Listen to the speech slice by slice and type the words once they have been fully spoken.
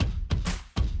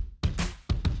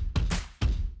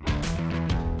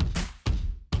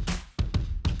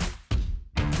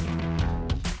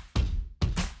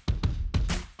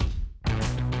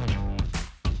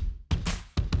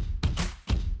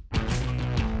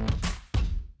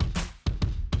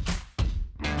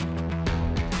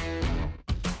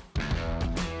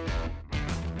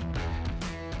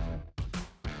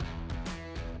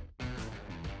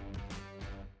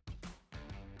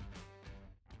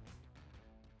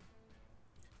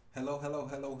Hello,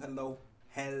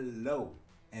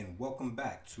 and welcome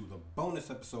back to the bonus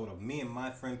episode of me and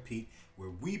my friend Pete, where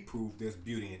we prove there's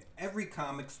beauty in every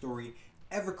comic story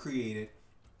ever created,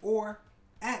 or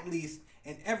at least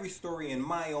in every story in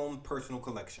my own personal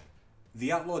collection.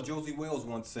 The outlaw Josie Wales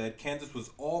once said Kansas was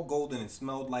all golden and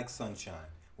smelled like sunshine.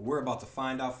 But we're about to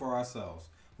find out for ourselves.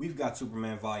 We've got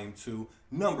Superman Volume 2,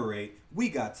 number 8. We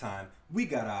got time, we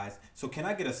got eyes. So can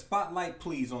I get a spotlight,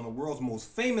 please, on the world's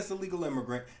most famous illegal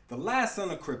immigrant, the last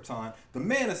son of Krypton, the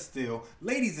man of steel.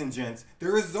 Ladies and gents,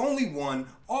 there is only one,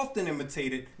 often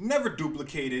imitated, never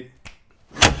duplicated,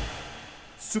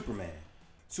 Superman.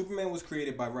 Superman was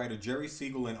created by writer Jerry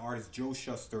Siegel and artist Joe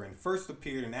Shuster and first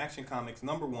appeared in Action Comics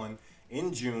number 1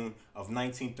 in June of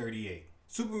 1938.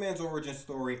 Superman's origin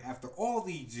story, after all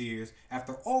these years,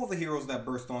 after all the heroes that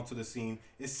burst onto the scene,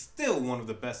 is still one of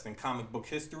the best in comic book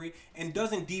history and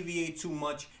doesn't deviate too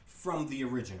much from the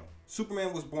original.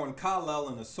 Superman was born Kal-El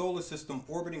in a solar system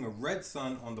orbiting a red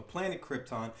sun on the planet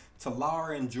Krypton to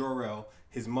Lara and Jor-El,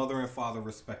 his mother and father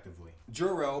respectively.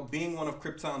 Jor-El, being one of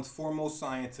Krypton's foremost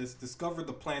scientists, discovered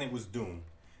the planet was doomed.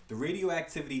 The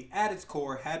radioactivity at its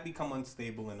core had become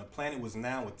unstable and the planet was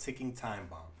now a ticking time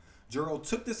bomb. Jor-El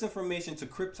took this information to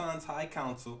Krypton's High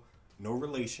Council, no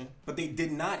relation, but they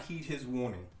did not heed his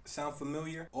warning. Sound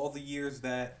familiar? All the years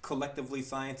that collectively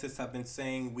scientists have been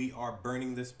saying we are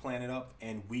burning this planet up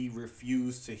and we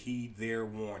refuse to heed their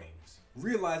warnings.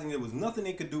 Realizing there was nothing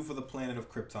they could do for the planet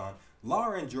of Krypton,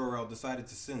 Lara and Jor-El decided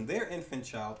to send their infant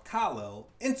child, Kal-El,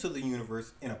 into the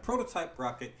universe in a prototype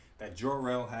rocket that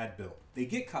Jor-El had built. They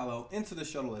get Kal-El into the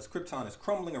shuttle as Krypton is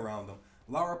crumbling around them.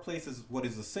 Lara places what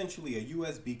is essentially a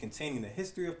USB containing the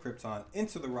history of Krypton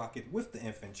into the rocket with the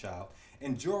infant child,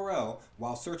 and Jor-El,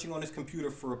 while searching on his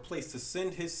computer for a place to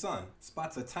send his son,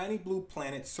 spots a tiny blue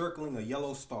planet circling a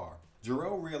yellow star.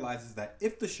 Jor-El realizes that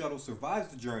if the shuttle survives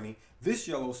the journey, this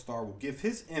yellow star will give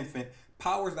his infant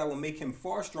powers that will make him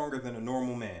far stronger than a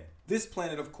normal man. This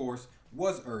planet, of course,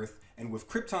 was Earth, and with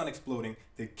Krypton exploding,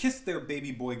 they kissed their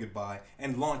baby boy goodbye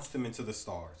and launched him into the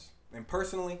stars. And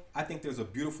personally, I think there's a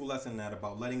beautiful lesson in that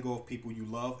about letting go of people you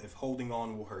love if holding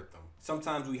on will hurt them.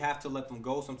 Sometimes we have to let them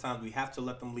go, sometimes we have to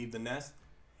let them leave the nest,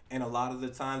 and a lot of the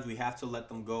times we have to let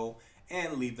them go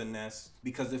and leave the nest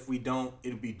because if we don't,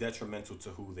 it'll be detrimental to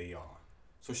who they are.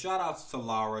 So shout outs to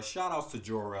Lara, shout outs to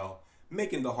Jor-El,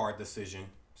 making the hard decision.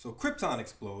 So Krypton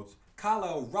explodes,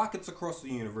 Kal-El rockets across the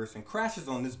universe and crashes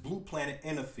on this blue planet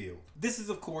in a field. This is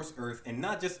of course Earth, and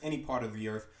not just any part of the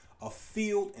Earth, a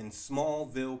field in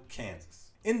Smallville, Kansas.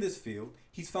 In this field,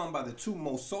 he's found by the two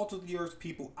most salt of the earth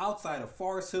people outside of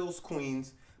Forest Hills,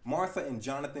 Queens, Martha and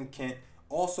Jonathan Kent,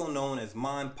 also known as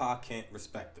Ma and Pa Kent,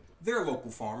 respectively. They're local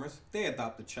farmers, they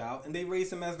adopt the child, and they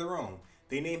raise him as their own.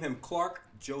 They name him Clark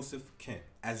Joseph Kent.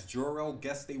 As Jor-El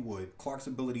guessed they would, Clark's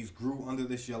abilities grew under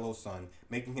this yellow sun,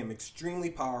 making him extremely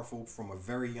powerful from a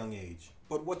very young age.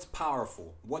 But what's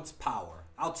powerful? What's power?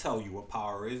 I'll tell you what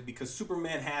power is because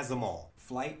Superman has them all.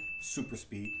 Flight, super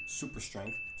speed, super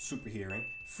strength, super hearing,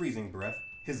 freezing breath.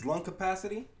 His lung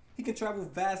capacity? He can travel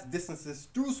vast distances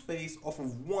through space off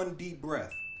of one deep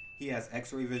breath. He has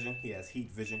x-ray vision, he has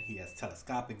heat vision, he has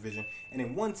telescopic vision, and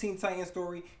in one Teen Titans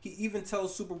story, he even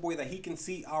tells Superboy that he can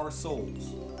see our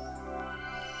souls.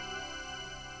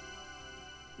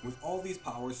 With all these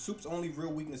powers, Soup's only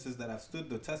real weaknesses that have stood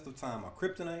the test of time are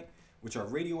kryptonite, which are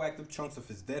radioactive chunks of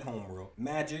his dead homeworld,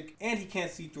 magic, and he can't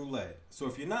see through lead. So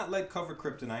if you're not lead-covered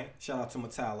kryptonite, shout out to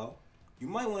Metallo, you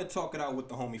might want to talk it out with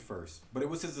the homie first. But it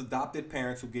was his adopted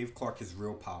parents who gave Clark his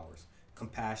real powers.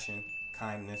 Compassion,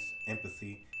 kindness,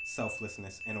 empathy,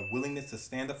 selflessness, and a willingness to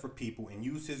stand up for people and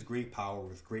use his great power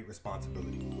with great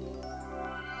responsibility.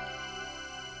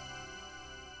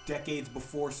 Decades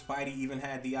before Spidey even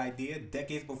had the idea,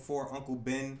 decades before Uncle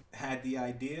Ben had the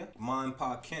idea, Ma and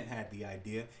Pa Kent had the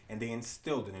idea, and they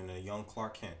instilled it in a young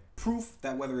Clark Kent. Proof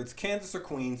that whether it's Kansas or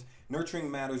Queens, nurturing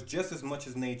matters just as much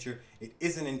as nature, it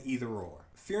isn't an either or.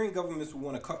 Fearing governments would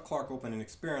want to cut Clark open and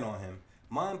experiment on him,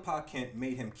 Ma and Pa Kent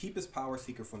made him keep his power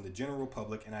secret from the general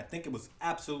public, and I think it was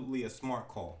absolutely a smart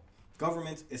call.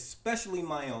 Governments, especially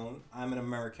my own, I'm an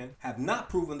American, have not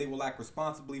proven they will act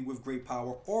responsibly with great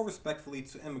power or respectfully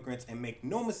to immigrants, and make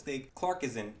no mistake, Clark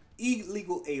is an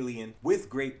illegal alien with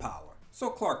great power. So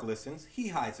Clark listens, he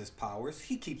hides his powers,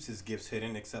 he keeps his gifts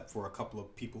hidden except for a couple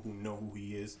of people who know who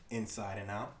he is inside and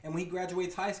out. And when he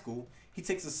graduates high school, he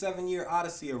takes a 7-year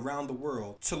odyssey around the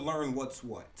world to learn what's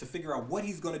what, to figure out what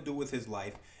he's going to do with his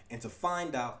life, and to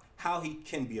find out how he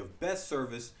can be of best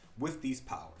service with these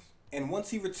powers. And once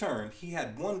he returned, he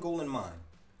had one goal in mind: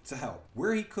 to help.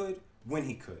 Where he could, when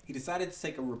he could. He decided to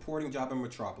take a reporting job in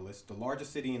Metropolis, the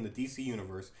largest city in the DC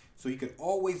universe, so he could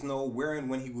always know where and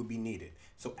when he would be needed.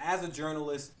 So as a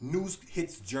journalist, news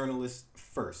hits journalists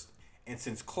first. And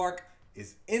since Clark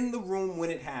is in the room when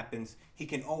it happens, he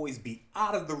can always be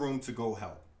out of the room to go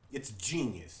help. It's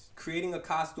genius. Creating a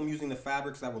costume using the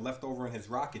fabrics that were left over in his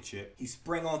rocket ship, he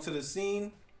sprang onto the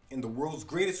scene and the world's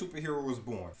greatest superhero was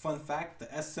born. Fun fact,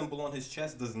 the S symbol on his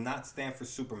chest does not stand for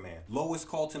Superman. Lois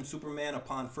called him Superman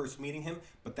upon first meeting him,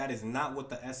 but that is not what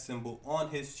the S symbol on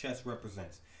his chest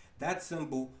represents. That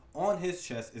symbol on his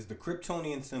chest is the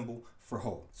Kryptonian symbol for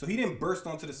hope. So he didn't burst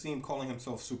onto the scene calling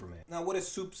himself Superman. Now, what has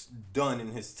Supes done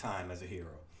in his time as a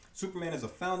hero? Superman is a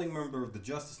founding member of the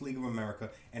Justice League of America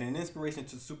and an inspiration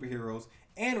to superheroes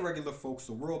and regular folks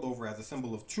the world over as a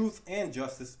symbol of truth and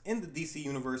justice in the DC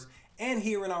universe and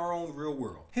here in our own real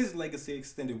world. His legacy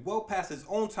extended well past his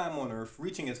own time on Earth,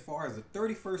 reaching as far as the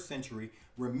 31st century,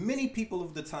 where many people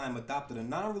of the time adopted a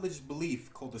non-religious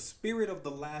belief called the Spirit of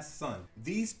the Last Son.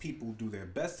 These people do their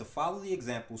best to follow the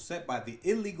example set by the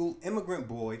illegal immigrant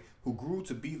boy who grew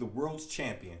to be the world's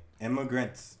champion.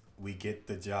 Immigrants, we get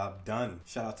the job done.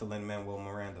 Shout out to Lin-Manuel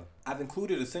Miranda. I've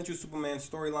included essential Superman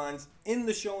storylines in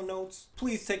the show notes.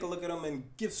 Please take a look at them and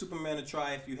give Superman a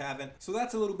try if you haven't. So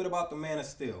that's a little bit about the Man of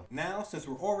Steel. Now, since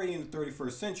we're already in the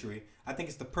 31st century, I think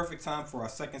it's the perfect time for our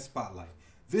second spotlight.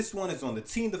 This one is on the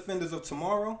Teen Defenders of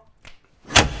Tomorrow,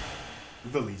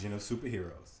 the Legion of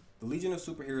Superheroes. The Legion of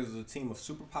Superheroes is a team of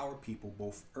superpowered people,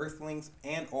 both Earthlings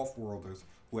and Off-Worlders,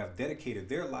 who have dedicated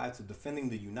their lives to defending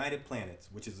the United Planets,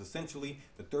 which is essentially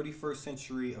the 31st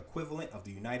century equivalent of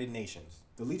the United Nations.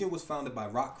 The Legion was founded by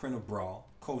Rock Kryn of Brawl,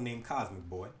 codenamed Cosmic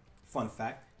Boy. Fun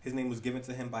fact, his name was given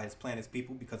to him by his planet's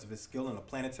people because of his skill in a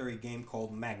planetary game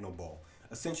called Magnoball.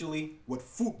 Essentially, what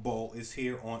football is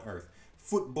here on Earth.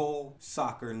 Football,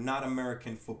 soccer, not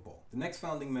American football. The next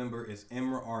founding member is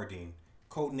Imra Ardeen,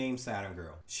 codenamed Saturn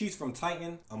Girl. She's from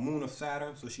Titan, a moon of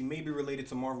Saturn, so she may be related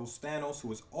to Marvel's Thanos,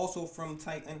 who is also from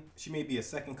Titan. She may be a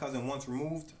second cousin once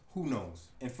removed, who knows.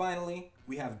 And finally,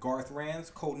 we have Garth Rands,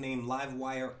 codenamed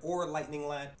Livewire or Lightning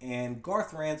Lad, and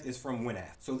Garth Rands is from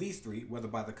Wynath. So these three, whether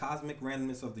by the cosmic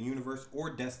randomness of the universe or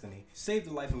destiny, saved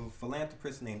the life of a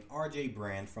philanthropist named R.J.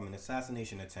 Brand from an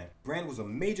assassination attempt. Brand was a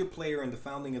major player in the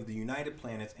founding of the United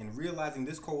Planets, and realizing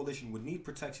this coalition would need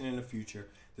protection in the future,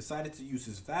 decided to use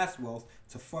his vast wealth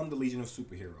to fund the Legion of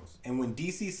Superheroes. And when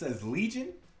DC says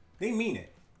Legion, they mean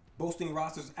it, boasting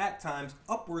rosters at times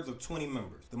upwards of 20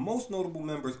 members. The most notable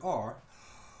members are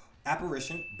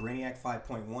Apparition, Brainiac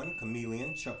 5.1,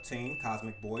 Chameleon, Chuck Tane,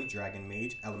 Cosmic Boy, Dragon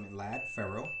Mage, Element Lad,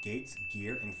 Pharaoh, Gates,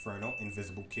 Gear, Inferno,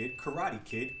 Invisible Kid, Karate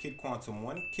Kid, Kid Quantum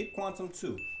 1, Kid Quantum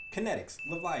 2, Kinetics,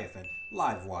 Leviathan,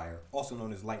 Livewire, also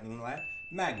known as Lightning Lad,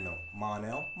 Magno,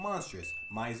 Mon-El, Monstrous,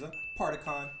 Miza,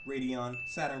 Particon, Radion,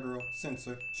 Saturn Girl,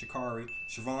 Censor, Shikari,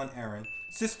 Siobhan Aaron,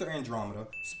 Sister Andromeda,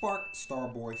 Spark,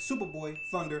 Starboy, Superboy,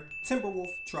 Thunder,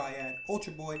 Timberwolf, Triad,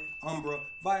 Ultra Boy, Umbra,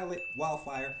 Violet,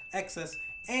 Wildfire, Excess,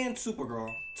 and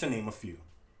Supergirl, to name a few.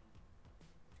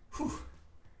 Whew.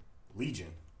 Legion.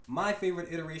 My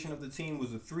favorite iteration of the team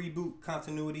was the 3-boot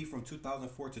continuity from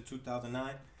 2004 to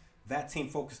 2009. That team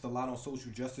focused a lot on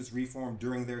social justice reform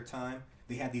during their time.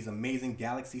 They had these amazing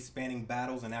galaxy-spanning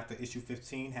battles, and after issue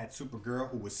 15, had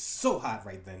Supergirl, who was so hot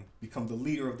right then, become the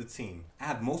leader of the team. I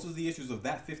have most of the issues of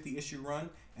that 50-issue run,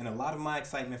 and a lot of my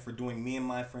excitement for doing Me and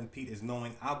My Friend Pete is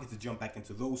knowing I'll get to jump back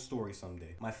into those stories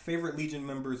someday. My favorite Legion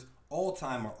members all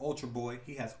time are Ultra Boy.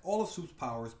 He has all of Soup's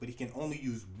powers, but he can only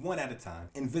use one at a time.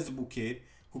 Invisible Kid,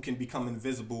 who can become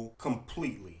invisible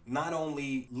completely. Not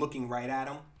only looking right at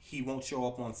him, he won't show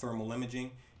up on thermal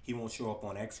imaging, he won't show up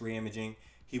on x-ray imaging,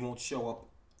 he won't show up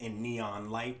in neon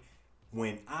light.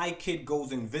 When iKid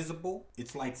goes invisible,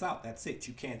 it's lights out. That's it.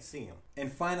 You can't see him.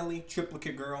 And finally,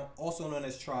 Triplicate Girl, also known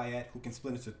as Triad, who can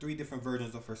split into 3 different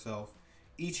versions of herself,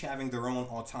 each having their own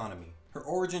autonomy. Her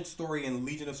origin story in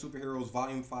Legion of Superheroes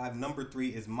Volume 5, Number 3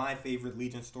 is my favorite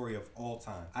Legion story of all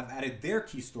time. I've added their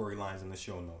key storylines in the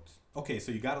show notes. Okay,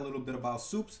 so you got a little bit about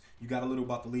Supes, you got a little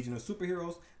about the Legion of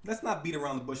Superheroes. Let's not beat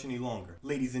around the bush any longer.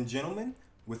 Ladies and gentlemen,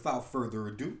 without further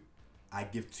ado, I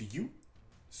give to you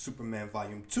Superman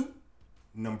Volume 2,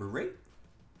 Number 8,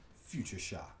 Future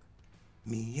Shock.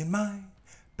 Me and my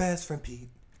best friend Pete,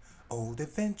 old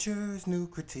adventures, new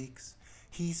critiques.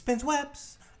 He spins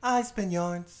webs, I spin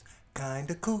yarns,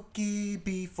 kinda kooky,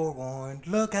 be forewarned.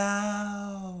 Look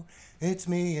out, it's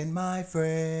me and my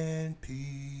friend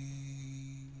Pete.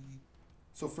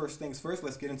 So first things first,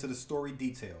 let's get into the story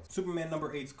details. Superman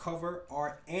number 8's cover,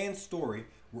 art, and story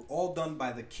were all done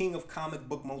by the king of comic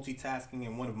book multitasking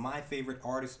and one of my favorite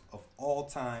artists of all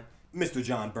time, Mr.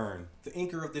 John Byrne. The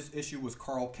inker of this issue was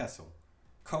Carl Kessel.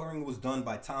 Coloring was done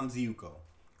by Tom Ziuko.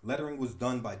 Lettering was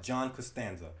done by John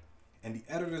Costanza. And the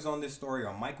editors on this story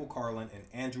are Michael Carlin and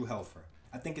Andrew Helfer.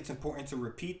 I think it's important to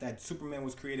repeat that Superman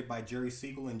was created by Jerry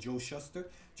Siegel and Joe Shuster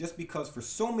just because for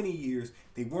so many years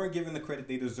they weren't given the credit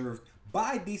they deserved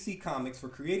by DC Comics for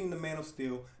creating the Man of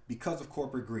Steel because of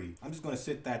corporate greed. I'm just going to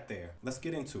sit that there. Let's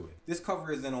get into it. This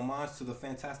cover is an homage to the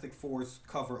Fantastic Four's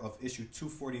cover of issue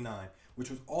 249, which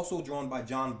was also drawn by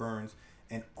John Burns.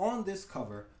 And on this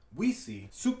cover, we see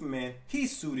Superman,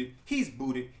 he's suited, he's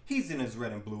booted, he's in his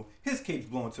red and blue, his cape's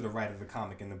blowing to the right of the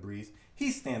comic in the breeze,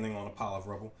 he's standing on a pile of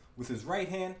rubble. With his right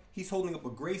hand, he's holding up a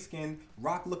gray-skinned,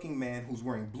 rock-looking man who's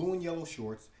wearing blue and yellow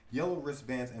shorts, yellow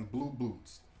wristbands, and blue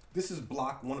boots. This is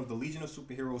Block, one of the Legion of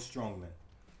Superheroes strongmen.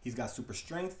 He's got super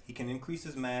strength, he can increase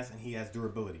his mass, and he has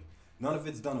durability. None of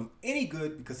it's done him any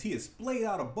good because he is splayed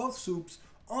out above Supes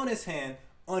on his hand,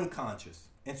 unconscious.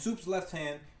 In Soup's left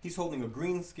hand, he's holding a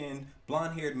green-skinned,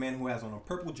 blonde-haired man who has on a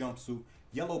purple jumpsuit,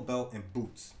 yellow belt, and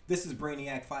boots. This is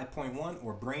Brainiac 5.1,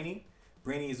 or Brainy.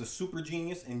 Brainy is a super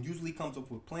genius and usually comes up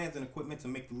with plans and equipment to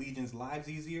make the Legion's lives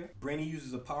easier. Brainy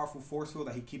uses a powerful force field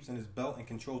that he keeps in his belt and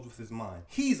controls with his mind.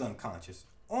 He's unconscious,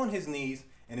 on his knees,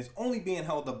 and is only being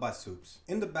held up by Supes.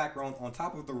 In the background, on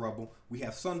top of the rubble, we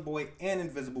have Sunboy and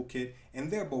Invisible Kid, and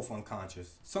they're both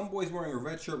unconscious. Sunboy's wearing a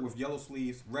red shirt with yellow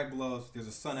sleeves, red gloves, there's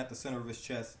a sun at the center of his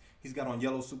chest, he's got on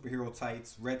yellow superhero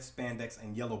tights, red spandex,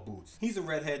 and yellow boots. He's a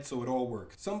redhead, so it all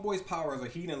works. Sunboy's powers are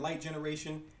heat and light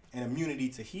generation, and immunity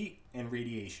to heat and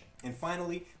radiation. And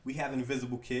finally, we have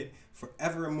Invisible Kid,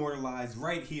 forever immortalized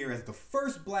right here as the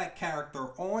first black character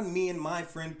on Me and My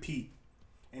Friend Pete.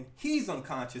 And he's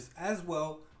unconscious as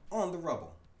well on the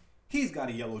rubble. He's got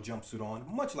a yellow jumpsuit on,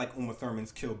 much like Uma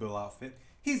Thurman's Kill Bill outfit.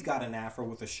 He's got an afro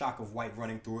with a shock of white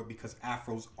running through it because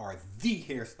afros are the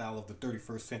hairstyle of the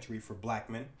 31st century for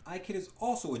black men. iKid is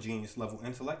also a genius level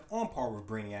intellect on par with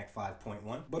Brainiac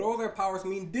 5.1, but all their powers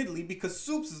mean diddly because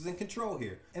Supes is in control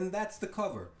here. And that's the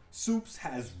cover. Supes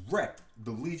has wrecked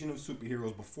the Legion of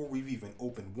Superheroes before we've even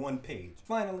opened one page.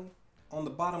 Finally, on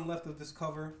the bottom left of this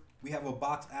cover, we have a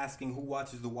box asking who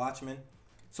watches The Watchmen.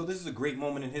 So this is a great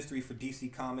moment in history for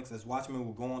DC Comics, as Watchmen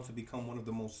will go on to become one of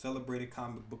the most celebrated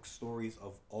comic book stories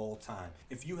of all time.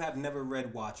 If you have never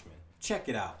read Watchmen, check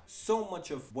it out. So much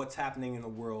of what's happening in the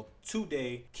world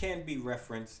today can be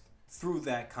referenced through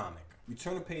that comic. We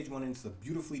turn to page 1 and it's a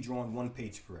beautifully drawn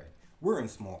one-page spread. We're in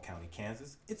Small County,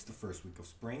 Kansas. It's the first week of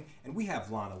spring, and we have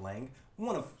Lana Lang,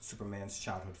 one of Superman's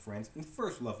childhood friends and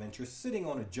first love interest, sitting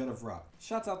on a jut of rock.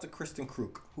 Shouts out to Kristen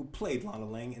Kruk, who played Lana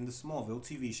Lang in the Smallville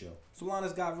TV show. So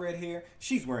Lana's got red hair,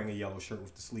 she's wearing a yellow shirt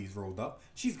with the sleeves rolled up,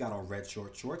 she's got on red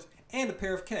short shorts, and a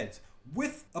pair of Keds,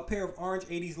 with a pair of orange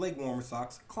 80s leg warmer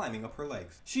socks climbing up her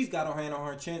legs. She's got her hand on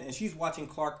her chin and she's watching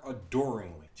Clark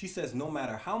adoringly. She says no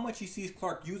matter how much she sees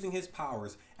Clark using his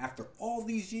powers, after all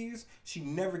these years, she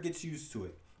never gets used to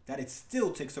it. That it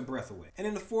still takes her breath away. And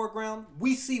in the foreground,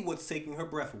 we see what's taking her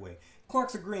breath away.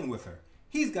 Clark's agreeing with her.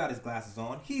 He's got his glasses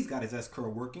on, he's got his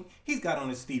S-curl working, he's got on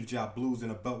his Steve Jobs blues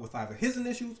and a belt with either his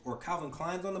initials or Calvin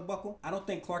Klein's on the buckle. I don't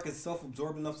think Clark is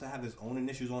self-absorbed enough to have his own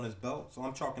initials on his belt, so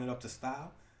I'm chalking it up to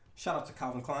style. Shout out to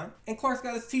Calvin Klein. And Clark's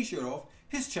got his t-shirt off,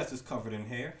 his chest is covered in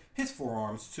hair, his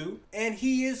forearms too, and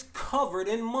he is covered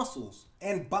in muscles.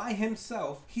 And by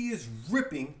himself, he is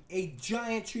ripping a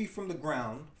giant tree from the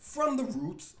ground, from the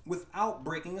roots, without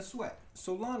breaking a sweat.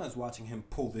 So Lana's watching him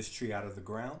pull this tree out of the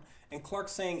ground, and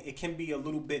Clark's saying it can be a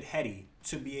little bit heady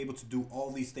to be able to do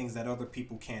all these things that other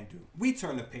people can't do. We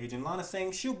turn the page and Lana's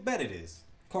saying she'll bet it is.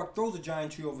 Clark throws a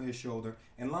giant tree over his shoulder,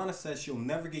 and Lana says she'll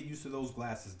never get used to those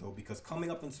glasses though, because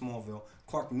coming up in Smallville,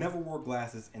 Clark never wore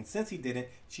glasses, and since he didn't,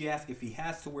 she asks if he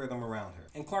has to wear them around her.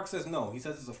 And Clark says no, he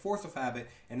says it's a force of habit,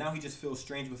 and now he just feels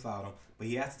strange without them, but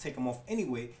he has to take them off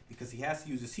anyway, because he has to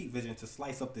use his heat vision to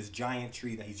slice up this giant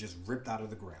tree that he's just ripped out of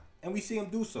the ground. And we see him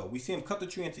do so. We see him cut the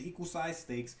tree into equal-sized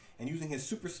stakes, and using his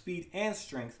super speed and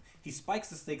strength, he spikes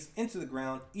the stakes into the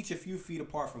ground, each a few feet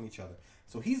apart from each other.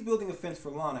 So he's building a fence for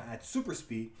Lana at super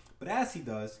speed, but as he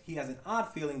does, he has an odd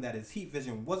feeling that his heat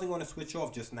vision wasn't going to switch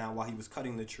off just now while he was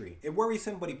cutting the tree. It worries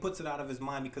him, but he puts it out of his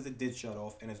mind because it did shut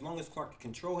off, and as long as Clark can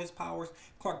control his powers,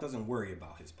 Clark doesn't worry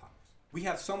about his powers. We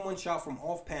have someone shout from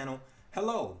off panel,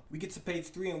 "Hello." We get to page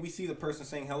 3 and we see the person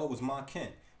saying hello is Ma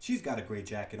Kent. She's got a gray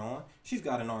jacket on, she's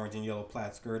got an orange and yellow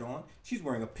plaid skirt on, she's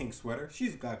wearing a pink sweater,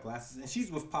 she's got glasses, and she's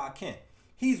with Pa Kent.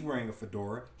 He's wearing a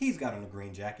fedora, he's got on a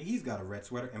green jacket, he's got a red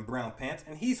sweater and brown pants,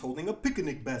 and he's holding a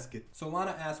picnic basket. So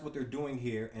Lana asks what they're doing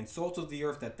here, and salt of the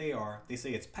earth that they are, they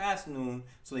say it's past noon,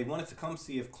 so they wanted to come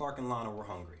see if Clark and Lana were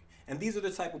hungry. And these are the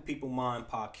type of people Ma and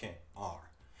Pa Kent are.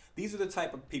 These are the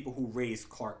type of people who raised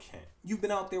Clark Kent. You've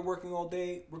been out there working all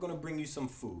day, we're gonna bring you some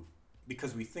food,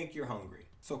 because we think you're hungry.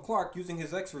 So Clark, using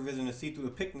his X-ray vision to see through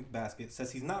the picnic basket,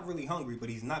 says he's not really hungry, but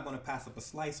he's not going to pass up a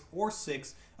slice or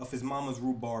 6 of his mama's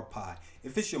rhubarb pie.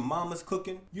 If it's your mama's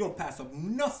cooking, you don't pass up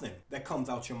nothing that comes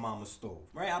out your mama's stove,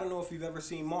 right? I don't know if you've ever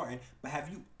seen Martin, but have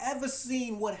you ever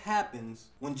seen what happens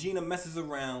when Gina messes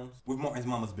around with Martin's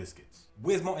mama's biscuits?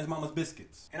 Where's Martin's mama's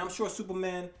biscuits? And I'm sure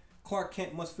Superman, Clark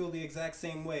Kent must feel the exact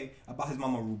same way about his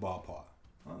mama rhubarb pie.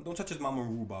 Don't touch his mama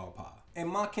rhubarb pie. And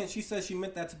Ma Kent, she says she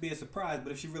meant that to be a surprise,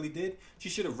 but if she really did, she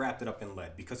should have wrapped it up in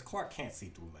lead, because Clark can't see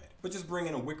through lead. But just bring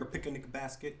in a wicker picnic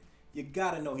basket, you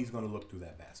gotta know he's gonna look through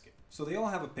that basket. So they all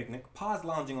have a picnic. Pa's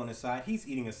lounging on his side, he's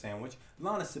eating a sandwich,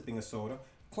 Lana's sipping a soda,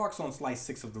 Clark's on slice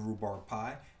 6 of the rhubarb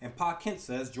pie, and Pa Kent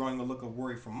says, drawing a look of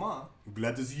worry from Ma, "I'm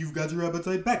glad to see you've got your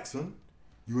appetite back, son.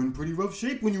 You were in pretty rough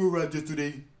shape when you arrived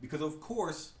yesterday." Because of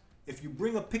course, if you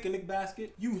bring a picnic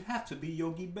basket, you have to be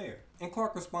Yogi Bear. And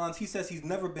Clark responds, he says he's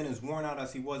never been as worn out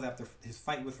as he was after his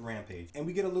fight with Rampage. And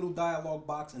we get a little dialogue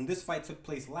box, and this fight took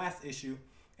place last issue,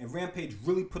 and Rampage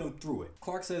really put him through it.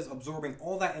 Clark says absorbing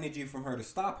all that energy from her to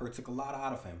stop her took a lot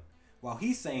out of him. While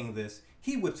he's saying this,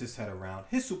 he whips his head around,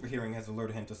 his super hearing has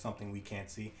alerted him to something we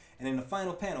can't see, and in the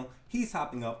final panel, he's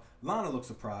hopping up, Lana looks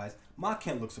surprised, Ma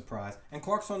Kent looks surprised, and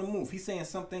Clark's on the move. He's saying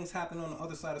some things happen on the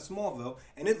other side of Smallville,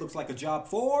 and it looks like a job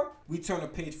for... We turn to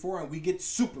page 4 and we get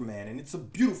Superman, and it's a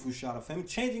beautiful shot of him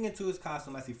changing into his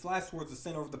costume as he flies towards the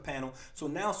center of the panel, so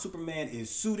now Superman is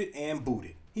suited and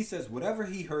booted. He says whatever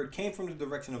he heard came from the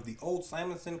direction of the old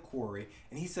Simonson Quarry,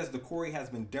 and he says the quarry has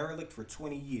been derelict for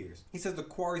 20 years. He says the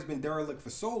quarry's been derelict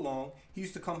for so long, he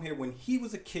used to come here when he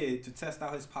was a kid to test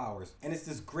out his powers. And it's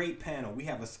this great panel. We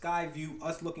have a sky view,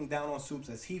 us looking down on Supes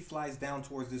as he flies down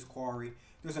towards this quarry.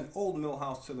 There's an old mill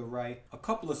house to the right, a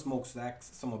couple of smokestacks,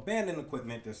 some abandoned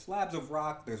equipment, there's slabs of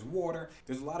rock, there's water,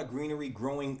 there's a lot of greenery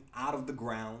growing out of the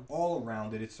ground. All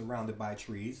around it, it's surrounded by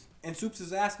trees. And Supes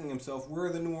is asking himself, where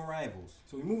are the new arrivals?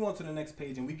 So we move on to the next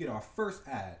page and we get our first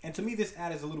ad. And to me, this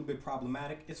ad is a little bit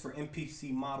problematic. It's for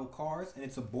NPC model cars, and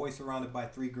it's a boy surrounded by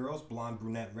 3 girls, blonde,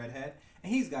 brunette, redhead.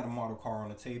 And he's got a model car on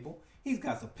the table. He's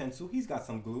got some pencil, he's got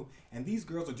some glue, and these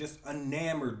girls are just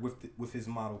enamored with his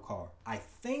model car. I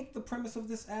think the premise of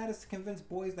this ad is to convince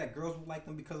boys that girls will like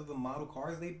them because of the model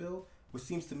cars they build, which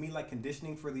seems to me like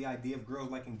conditioning for the idea of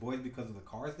girls liking boys because of the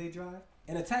cars they drive.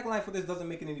 And the tagline for this doesn't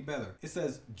make it any better. It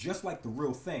says, just like the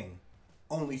real thing,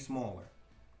 only smaller.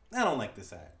 I don't like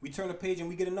this ad. We turn the page and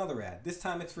we get another ad. This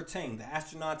time it's for Tang, the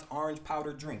astronaut's orange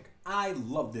powder drink. I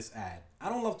love this ad. I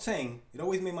don't love Tang. It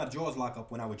always made my jaws lock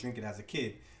up when I would drink it as a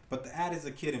kid. But the ad is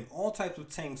a kid in all types of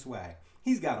Tang swag.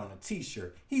 He's got on a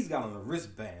t-shirt. He's got on a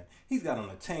wristband. He's got on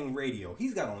a Tang radio.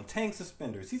 He's got on Tang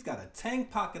suspenders. He's got a Tang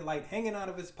pocket light hanging out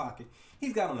of his pocket.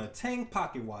 He's got on a Tang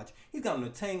pocket watch. He's got on a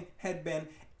Tang headband.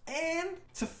 And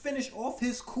to finish off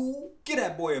his cool, get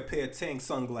that boy a pair of Tang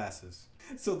sunglasses.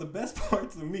 So the best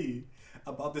part to me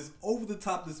about this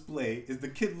over-the-top display is the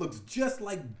kid looks just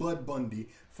like Bud Bundy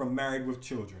from Married with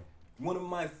Children. One of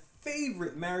my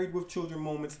favorite Married with Children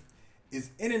moments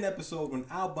is in an episode when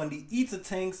Al Bundy eats a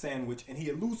Tang sandwich, and he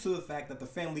alludes to the fact that the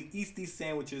family eats these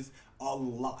sandwiches a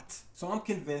lot. So I'm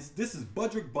convinced this is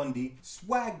Budrick Bundy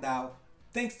swagged out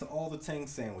thanks to all the Tang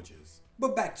sandwiches.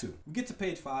 But back to, we get to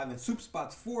page 5 and Soup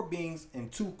spots 4 beings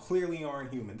and 2 clearly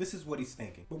aren't human. This is what he's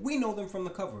thinking. But we know them from the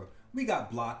cover. We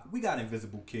got Block, we got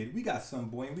Invisible Kid, we got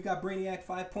Sunboy, and we got Brainiac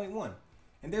 5.1.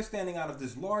 And they're standing out of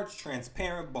this large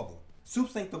transparent bubble.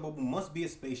 Soups think the bubble must be a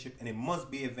spaceship and it must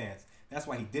be advanced. That's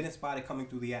why he didn't spot it coming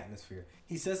through the atmosphere.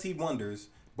 He says he wonders,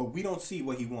 but we don't see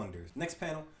what he wonders. Next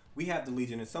panel, we have the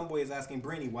Legion, and Sunboy is asking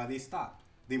Brainy why they stopped.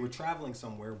 They were traveling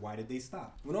somewhere, why did they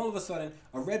stop? When all of a sudden,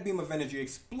 a red beam of energy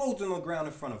explodes on the ground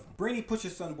in front of him. Brainy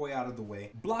pushes Sunboy out of the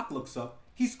way. Block looks up,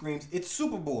 he screams, it's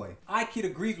Superboy. iKid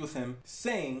agrees with him,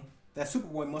 saying that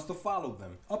Superboy must have followed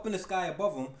them. Up in the sky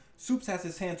above him, Soups has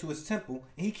his hand to his temple,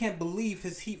 and he can't believe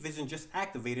his heat vision just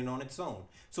activated on its own.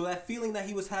 So that feeling that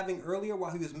he was having earlier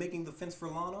while he was making the fence for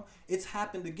Lana, it's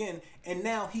happened again, and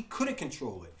now he couldn't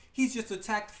control it. He's just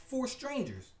attacked 4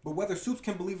 strangers. But whether Soups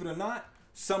can believe it or not,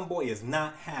 Sunboy is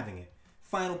not having it.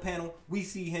 Final panel, we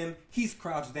see him, he's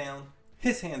crouched down,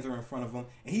 his hands are in front of him,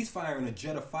 and he's firing a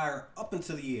jet of fire up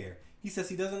into the air. He says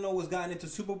he doesn't know what's gotten into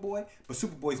Superboy, but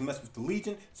Superboy's messed with the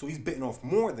Legion, so he's bitten off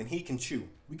more than he can chew.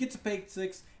 We get to page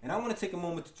 6, and I want to take a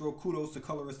moment to throw kudos to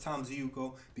colorist Tom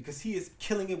Ziuko, because he is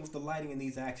killing it with the lighting in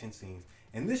these action scenes.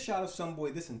 In this shot of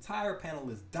Sunboy, this entire panel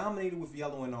is dominated with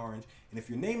yellow and orange, and if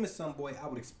your name is Sunboy, I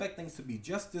would expect things to be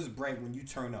just this bright when you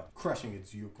turn up. Crushing it,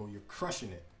 Ziuko, you're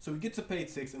crushing it. So we get to page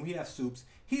 6, and we have Soups.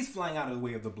 He's flying out of the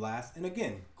way of the blast, and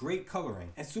again, great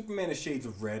coloring. And Superman is shades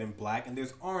of red and black, and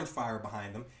there's orange fire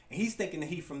behind him, and he's thinking the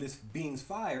heat from this being's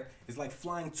fire is like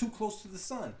flying too close to the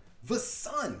sun. The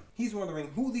sun! He's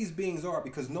wondering who these beings are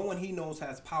because no one he knows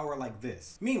has power like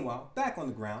this. Meanwhile, back on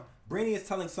the ground, Brainy is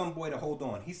telling Sunboy to hold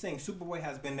on. He's saying Superboy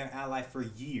has been their ally for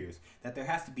years, that there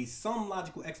has to be some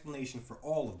logical explanation for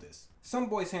all of this.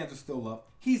 Sunboy's hands are still up.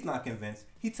 He's not convinced.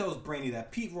 He tells Brainy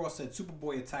that Pete Ross said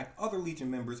Superboy attacked other Legion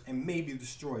members and maybe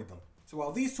destroyed them. So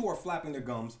while these two are flapping their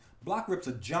gums, Block rips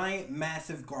a giant,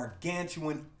 massive,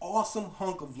 gargantuan, awesome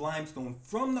hunk of limestone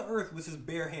from the earth with his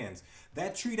bare hands.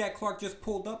 That tree that Clark just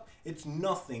pulled up, it's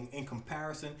nothing in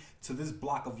comparison to this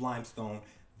block of limestone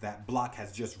that Block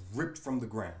has just ripped from the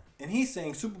ground. And he's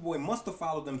saying Superboy must have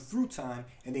followed them through time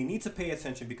and they need to pay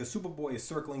attention because Superboy is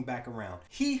circling back around.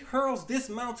 He hurls this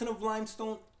mountain of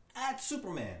limestone at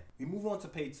Superman. We move on to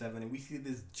page 7 and we see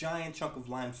this giant chunk of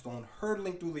limestone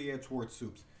hurtling through the air towards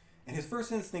Supes. And his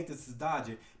first instinct is to dodge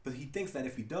it, but he thinks that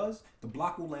if he does, the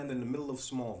block will land in the middle of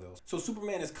Smallville. So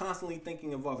Superman is constantly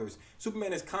thinking of others.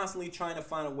 Superman is constantly trying to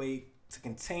find a way to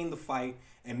contain the fight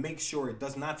and make sure it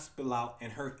does not spill out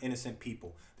and hurt innocent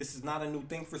people. This is not a new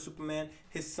thing for Superman.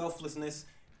 His selflessness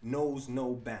knows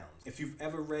no bounds. If you've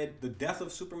ever read The Death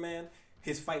of Superman,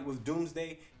 his fight with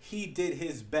Doomsday, he did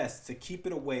his best to keep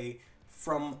it away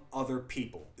from other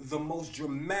people. The most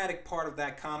dramatic part of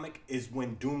that comic is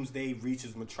when Doomsday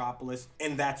reaches Metropolis,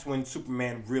 and that's when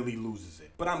Superman really loses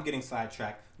it. But I'm getting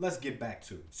sidetracked. Let's get back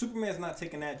to it. Superman's not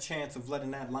taking that chance of letting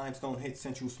that limestone hit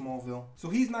Central Smallville, so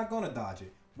he's not gonna dodge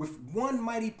it. With one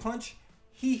mighty punch,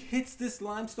 he hits this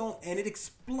limestone and it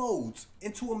explodes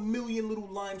into a million little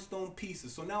limestone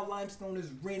pieces. So now limestone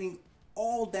is raining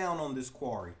all down on this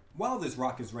quarry. While this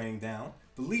rock is raining down,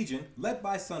 the Legion, led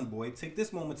by Sunboy, take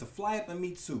this moment to fly up and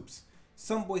meet Supes.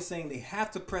 Sunboy saying they have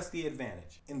to press the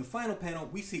advantage. In the final panel,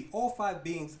 we see all 5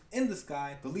 beings in the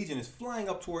sky. The Legion is flying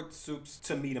up towards Supes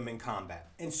to meet him in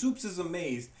combat. And Supes is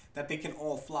amazed that they can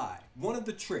all fly. One of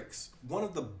the tricks, one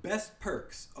of the best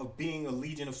perks of being a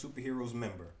Legion of Superheroes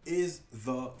member is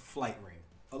the flight ring.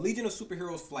 A Legion of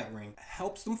Superheroes flight ring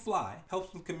helps them fly,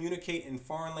 helps them communicate in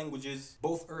foreign languages,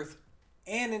 both Earth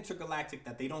and intergalactic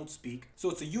that they don't speak. So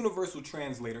it's a universal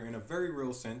translator in a very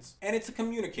real sense, and it's a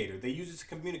communicator. They use it to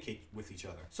communicate with each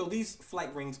other. So these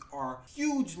flight rings are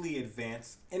hugely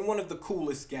advanced and one of the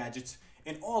coolest gadgets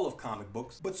in all of comic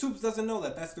books, but Supes doesn't know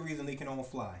that that's the reason they can all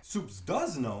fly. Supes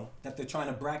does know that they're trying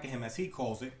to bracket him, as he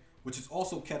calls it, which is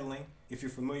also kettling, if you're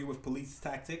familiar with police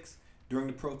tactics. During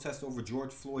the protest over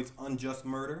George Floyd's unjust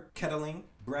murder, kettling,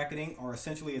 bracketing are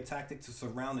essentially a tactic to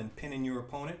surround and pin in your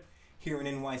opponent. Here in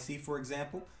NYC, for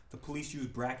example, the police use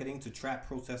bracketing to trap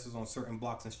protesters on certain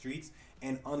blocks and streets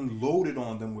and unloaded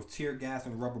on them with tear gas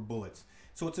and rubber bullets.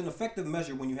 So it's an effective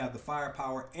measure when you have the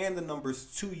firepower and the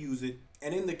numbers to use it.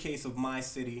 And in the case of my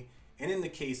city, and in the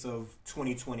case of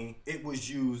 2020, it was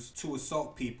used to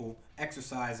assault people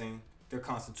exercising their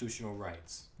constitutional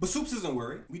rights. But Supes isn't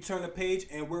worried. We turn the page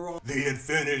and we're on The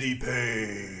Infinity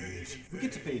Page. We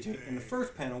get to page 8. In the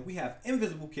first panel, we have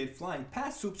Invisible Kid flying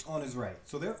past Supes on his right.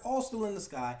 So they're all still in the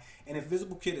sky, and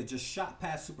Invisible Kid had just shot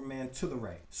past Superman to the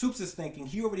right. Supes is thinking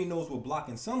he already knows what Block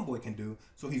and Sunboy can do,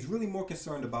 so he's really more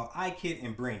concerned about I-Kid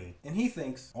and Brainy. And he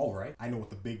thinks, alright, I know what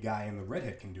the big guy and the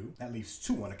redhead can do. That leaves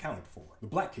 2 unaccounted for. The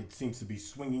black kid seems to be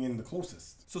swinging in the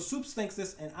closest. So Supes thinks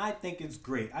this, and I think it's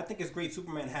great. I think it's great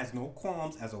Superman has no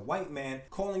qualms as a white man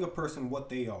calling a person what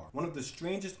they are. One of the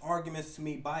strangest arguments to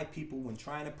me by people when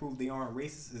trying to prove they aren't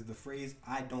racist is the phrase,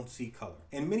 I don't see color.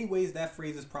 In many ways that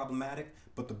phrase is problematic,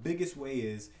 but the biggest way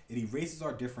is it erases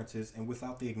our differences, and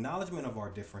without the acknowledgement of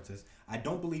our differences, I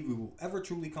don't believe we will ever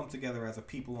truly come together as a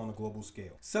people on a global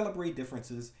scale. Celebrate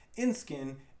differences in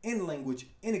skin, in language,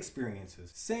 in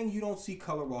experiences. Saying you don't see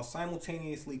color while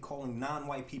simultaneously calling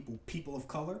non-white people people of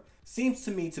color seems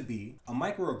to me to be a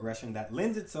microaggression that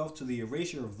lends itself to the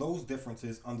erasure of those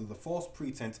differences under the false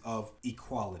pretense of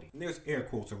equality. And there's air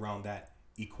quotes around that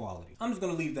equality. I'm just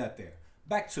going to leave that there.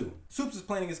 Back to Supes is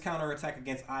planning his counterattack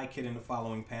against I-Kid in the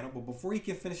following panel, but before he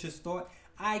can finish his thought,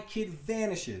 I-Kid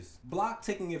vanishes. Block,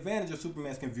 taking advantage of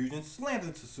Superman's confusion, slams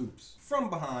into Supes from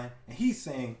behind, and he's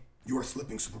saying, "You are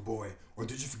slipping, Superboy, or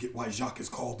did you forget why Jacques is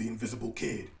called the Invisible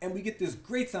Kid?" And we get this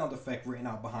great sound effect written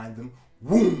out behind them.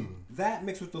 Whoom! That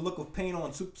mixed with the look of pain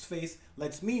on Supes' face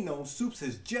lets me know Supes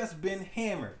has just been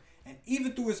hammered. And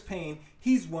even through his pain,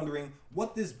 he's wondering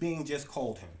what this being just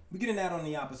called him. We get an ad on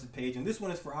the opposite page, and this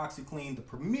one is for OxyClean, the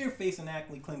premier face and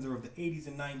acne cleanser of the 80s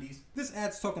and 90s. This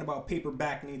ad's talking about paper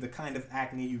acne, the kind of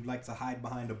acne you'd like to hide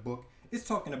behind a book. It's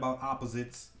talking about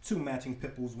opposites, 2 matching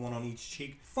pimples, 1 on each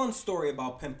cheek. Fun story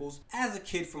about pimples. As a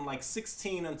kid from like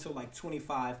 16 until like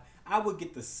 25, I would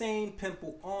get the same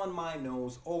pimple on my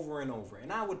nose over and over.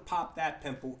 And I would pop that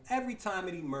pimple every time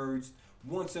it emerged,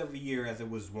 once every year as it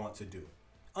was wont to do.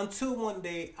 Until one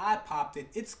day I popped it,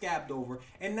 it scabbed over,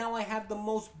 and now I have the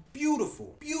most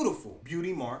beautiful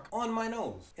beauty mark on my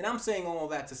nose. And I'm saying all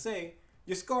that to say,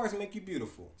 your scars make you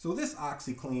beautiful. So this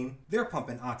OxiClean, they're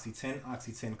pumping Oxy 10,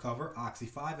 Oxy 10 Cover, Oxy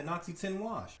 5, and Oxy 10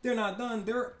 Wash. They're not done,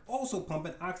 they're also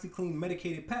pumping OxiClean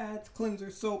medicated pads, cleanser,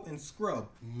 soap, and scrub.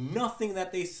 Nothing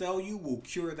that they sell you will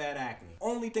cure that acne.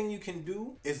 Only thing you can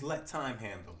do is let time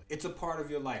handle it. It's a part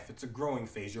of your life, it's a growing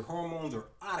phase. Your hormones are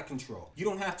out of control. You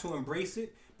don't have to embrace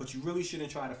it, but you really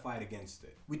shouldn't try to fight against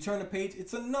it. We turn the page,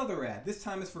 it's another ad. This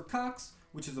time it's for Cox,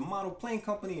 which is a model plane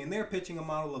company, and they're pitching a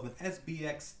model of an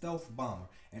SBX stealth bomber.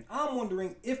 And I'm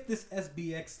wondering if this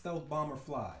SBX stealth bomber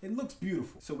flies. It looks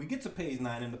beautiful. So we get to page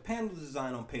 9, and the panel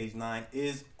design on page 9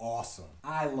 is awesome.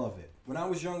 I love it. When I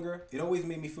was younger, it always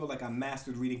made me feel like I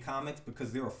mastered reading comics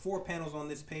because there are 4 panels on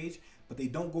this page, but they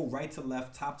don't go right to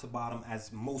left, top to bottom,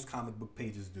 as most comic book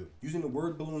pages do. Using the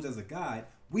word balloons as a guide,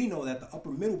 we know that the upper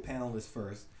middle panel is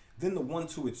first, then the one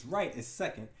to its right is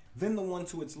second, then the one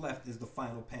to its left is the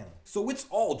final panel. So it's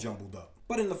all jumbled up.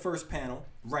 But in the first panel,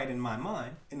 right in my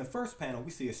mind, in the first panel we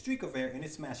see a streak of air and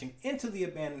it's smashing into the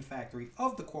abandoned factory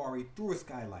of the quarry through a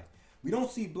skylight. We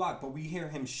don't see Block, but we hear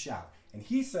him shout. And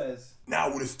he says, "Now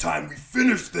it is time we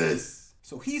finish this!"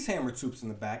 So he's hammered Soups in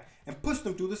the back and pushed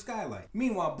him through the skylight.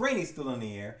 Meanwhile, Brainy's still in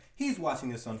the air. He's watching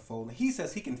this unfold, and he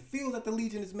says he can feel that the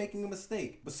Legion is making a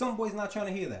mistake. But some boy's not trying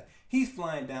to hear that. He's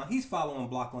flying down, he's following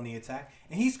Block on the attack,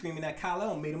 and he's screaming that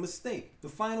Kal-El made a mistake. The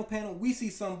final panel, we see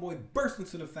some boy burst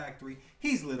into the factory.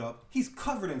 He's lit up, he's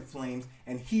covered in flames,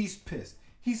 and he's pissed.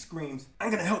 He screams, "I'm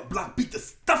gonna help Block beat the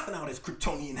stuffing out of his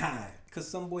Kryptonian hide." Because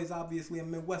some boy's obviously a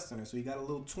Midwesterner, so he got a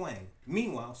little twang.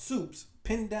 Meanwhile, Soups,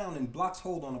 pinned down in Block's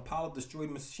hold on a pile of destroyed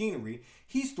machinery,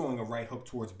 he's throwing a right hook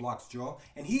towards Block's jaw,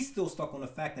 and he's still stuck on the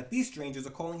fact that these strangers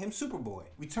are calling him Superboy.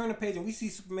 We turn the page and we see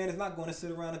Superman is not going to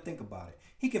sit around and think about it.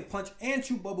 He can punch and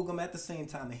chew bubblegum at the same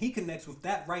time, and he connects with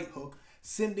that right hook,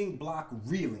 sending Block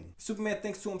reeling. Superman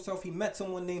thinks to himself he met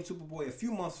someone named Superboy a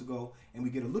few months ago, and we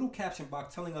get a little caption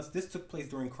box telling us this took place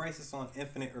during Crisis on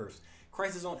Infinite Earths.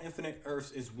 Crisis on Infinite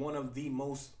Earths is one of the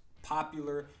most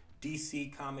popular DC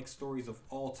comic stories of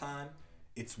all time.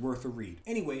 It's worth a read.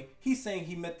 Anyway, he's saying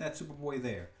he met that Superboy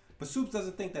there. But Soups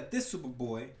doesn't think that this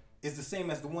Superboy is the same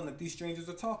as the one that these strangers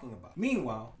are talking about.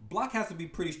 Meanwhile, Block has to be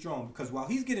pretty strong because while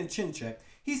he's getting chin checked,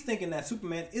 he's thinking that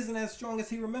Superman isn't as strong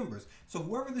as he remembers. So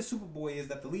whoever this Superboy is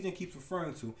that the Legion keeps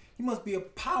referring to, he must be a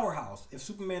powerhouse if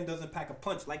Superman doesn't pack a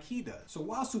punch like he does. So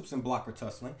while Soups and Block are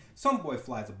tussling, some boy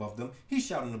flies above them. He's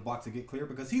shouting to Block to get clear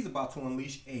because he's about to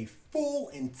unleash a full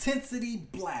intensity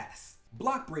blast.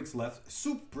 Block breaks left,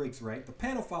 Soups breaks right, the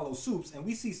panel follows Soups, and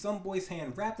we see some boy's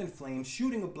hand wrapped in flames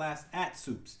shooting a blast at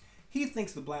Soups. He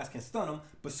thinks the blast can stun him,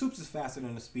 but Soups is faster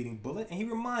than a speeding bullet, and he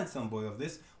reminds Sunboy of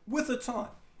this with a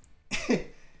taunt.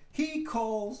 He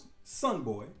calls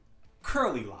Sunboy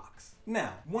Curly Locks.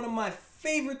 Now, one of my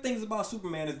favorite things about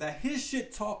Superman is that his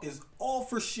shit talk is all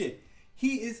for shit.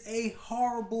 He is a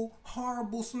horrible,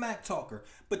 horrible smack talker.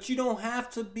 But you don't have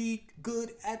to be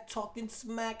good at talking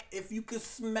smack if you could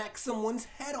smack someone's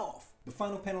head off. The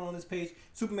final panel on this page,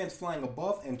 Superman's flying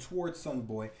above and towards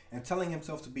Sunboy and telling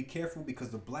himself to be careful because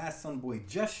the blast Sunboy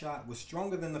just shot was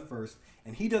stronger than the first,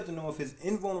 and he doesn't know if his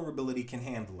invulnerability can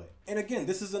handle it. And again,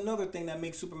 this is another thing that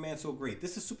makes Superman so great.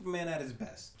 This is Superman at his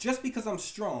best. Just because I'm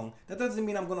strong, that doesn't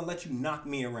mean I'm going to let you knock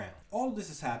me around. All of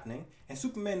this is happening, and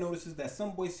Superman notices that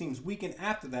Sunboy seems weakened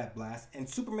after that blast, and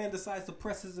Superman decides to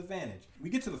press his advantage.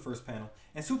 We get to the first panel,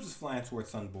 and Soups is flying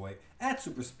towards Sunboy at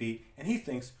super speed, and he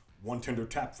thinks, "One tender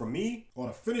tap from me ought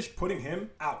to finish putting him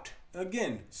out."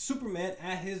 Again, Superman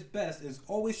at his best is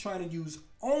always trying to use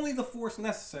only the force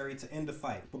necessary to end a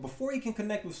fight. But before he can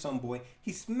connect with Sunboy,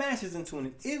 he smashes into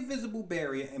an invisible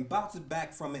barrier and bounces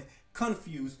back from it,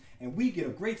 confused, and we get a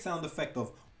great sound effect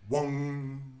of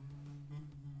 "wong."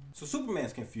 So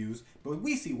Superman's confused, but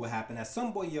we see what happened as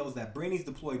Sunboy yells that Brainy's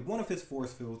deployed one of his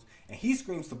force fields, and he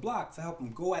screams to Block to help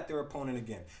him go at their opponent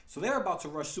again. So they're about to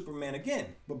rush Superman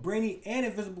again, but Brainy and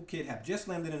Invisible Kid have just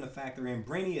landed in the factory, and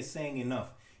Brainy is saying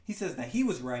enough. He says that he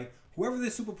was right. Whoever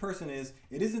this super person is,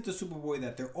 it isn't the Superboy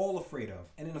that they're all afraid of.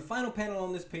 And in the final panel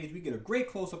on this page, we get a great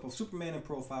close-up of Superman in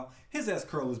profile. His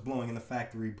S-curl is blowing in the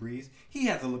factory breeze. He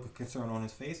has a look of concern on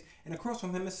his face, and across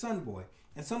from him is Sunboy.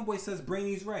 And Sunboy says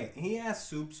Brainy's right, and he asks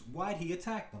Soups why'd he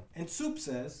attack them. And Soups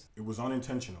says, "It was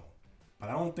unintentional, but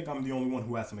I don't think I'm the only one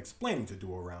who has some explaining to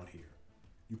do around here.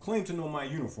 You claim to know my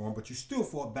uniform, but you still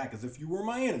fought back as if you were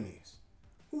my enemies.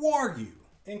 Who are you?"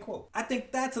 End quote. I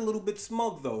think that's a little bit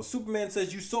smug though. Superman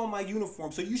says you saw my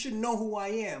uniform, so you should know who I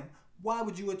am. Why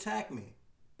would you attack me?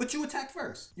 But you attacked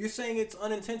first. You're saying it's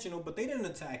unintentional, but they didn't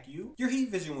attack you. Your heat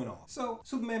vision went off. So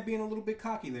Superman being a little bit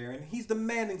cocky there, and he's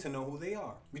demanding to know who they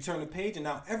are. We turn the page, and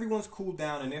now everyone's cooled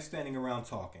down and they're standing around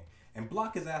talking. And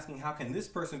Block is asking how can this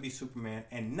person be Superman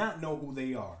and not know who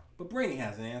they are. But Brainy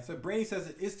has an answer. Brainy says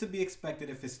it is to be expected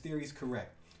if his theory is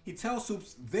correct. He tells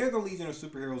Supes they're the Legion of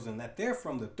Superheroes and that they're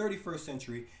from the 31st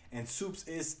century, and Supes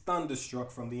is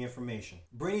thunderstruck from the information.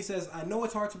 Brainy says, I know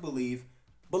it's hard to believe,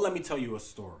 but let me tell you a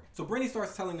story. So Brainy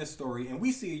starts telling this story, and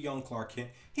we see a young Clark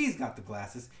Kent. He's got the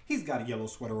glasses. He's got a yellow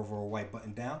sweater over a white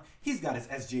button down. He's got his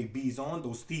SJBs on,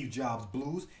 those Steve Jobs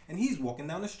blues, and he's walking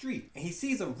down the street. And he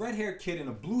sees a red-haired kid in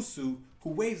a blue suit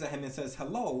who waves at him and says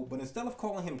hello, but instead of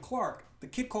calling him Clark, the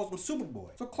kid calls him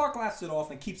Superboy. So Clark laughs it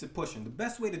off and keeps it pushing. The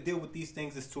best way to deal with these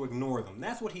things is to ignore them.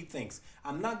 That's what he thinks.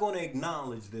 I'm not going to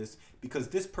acknowledge this because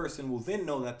this person will then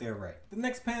know that they're right. The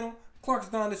next panel, Clark's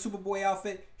donned his Superboy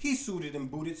outfit. He's suited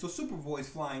and booted, so Superboy's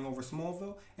flying over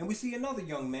Smallville. And we see another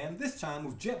young man, this time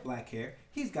with jet black hair.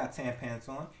 He's got tan pants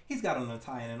on. He's got on a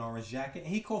tie and an orange jacket.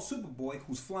 And he calls Superboy,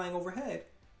 who's flying overhead,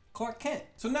 Clark Kent.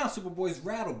 So now Superboy's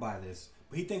rattled by this.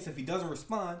 But he thinks if he doesn't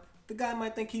respond, the guy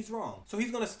might think he's wrong. So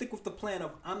he's going to stick with the plan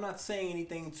of, I'm not saying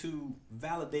anything to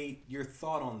validate your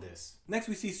thought on this. Next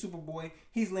we see Superboy.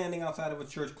 He's landing outside of a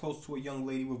church close to a young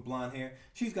lady with blonde hair.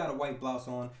 She's got a white blouse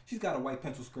on. She's got a white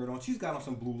pencil skirt on. She's got on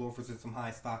some blue loafers and some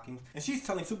high stockings. And she's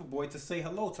telling Superboy to say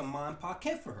hello to Ma and Pa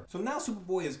Kent for her. So now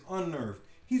Superboy is unnerved.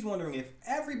 He's wondering if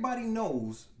everybody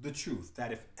knows the truth.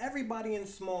 That if everybody in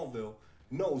Smallville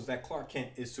knows that Clark Kent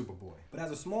is Superboy. But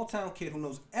as a small town kid who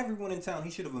knows everyone in town,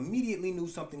 he should have immediately knew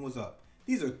something was up.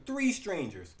 These are three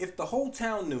strangers. If the whole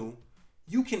town knew,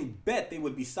 you can bet they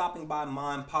would be stopping by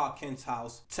Ma and Pa Kent's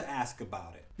house to ask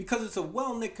about it. Because it's a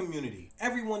well-knit community.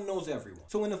 Everyone knows everyone.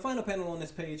 So in the final panel on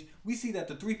this page, we see that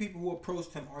the three people who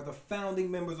approached him are the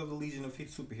founding members of the Legion of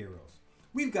Superheroes.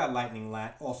 We've got Lightning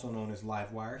Lad, also known as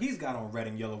Livewire. He's got on red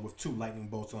and yellow with two lightning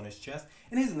bolts on his chest,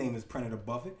 and his name is Predator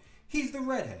Buffett. He's the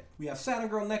redhead. We have Saturn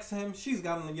Girl next to him. She's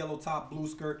got on a yellow top, blue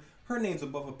skirt. Her name's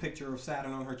above a picture of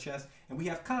Saturn on her chest. And we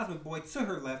have Cosmic Boy to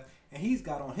her left, and he's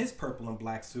got on his purple and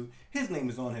black suit. His name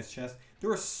is on his chest. There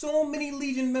are so many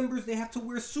Legion members, they have to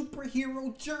wear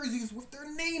superhero jerseys with their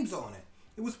names on it.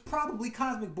 It was probably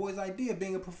Cosmic Boy's idea,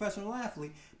 being a professional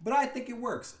athlete, but I think it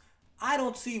works. I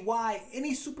don't see why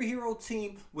any superhero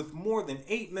team with more than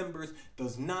 8 members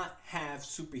does not have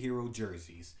superhero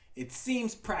jerseys. It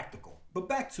seems practical. But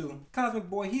back to Cosmic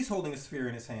Boy, he's holding a sphere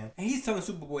in his hand, and he's telling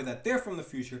Superboy that they're from the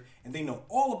future, and they know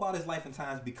all about his life and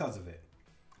times because of it.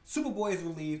 Superboy is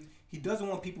relieved. He doesn't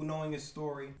want people knowing his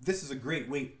story. This is a great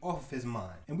weight off of his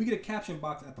mind. And we get a caption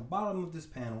box at the bottom of this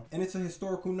panel, and it's a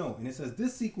historical note. And it says,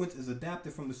 this sequence is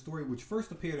adapted from the story which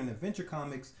first appeared in Adventure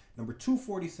Comics number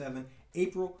 247,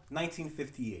 April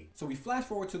 1958. So we flash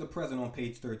forward to the present on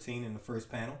page 13 in the first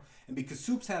panel, and because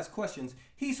Supes has questions,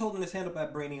 he's holding his hand up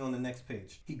at Brainy on the next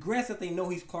page. He grants that they know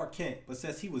he's Clark Kent, but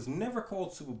says he was never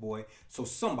called Superboy, so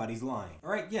somebody's lying.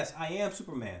 Alright, yes, I am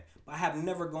Superman, but I have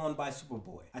never gone by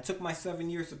Superboy. I took my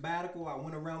 7-year sabbatical, I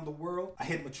went around the world, I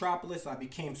hit Metropolis, I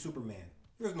became Superman.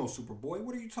 There's no Superboy,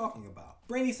 what are you talking about?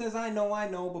 Brainy says, I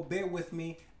know, but bear with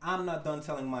me, I'm not done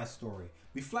telling my story.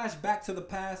 We flash back to the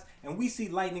past, and we see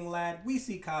Lightning Lad, we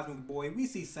see Cosmic Boy, we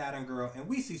see Saturn Girl, and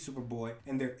we see Superboy,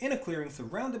 and they're in a clearing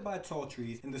surrounded by tall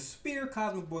trees, and the spear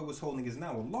Cosmic Boy was holding is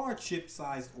now a large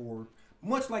ship-sized orb,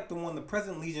 much like the one the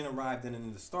present Legion arrived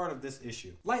in the start of this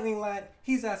issue. Lightning Lad,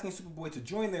 he's asking Superboy to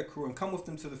join their crew and come with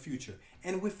them to the future,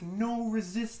 and with no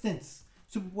resistance.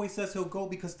 Superboy says he'll go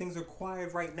because things are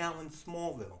quiet right now in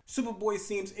Smallville. Superboy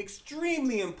seems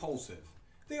extremely impulsive.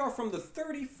 They are from the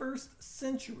 31st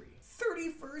century.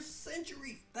 31st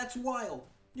century! That's wild.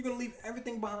 You're gonna leave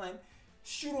everything behind,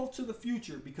 shoot off to the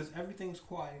future because everything's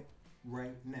quiet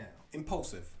right now.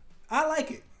 Impulsive. I like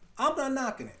it. I'm not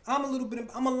knocking it.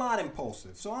 I'm a lot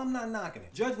impulsive, so I'm not knocking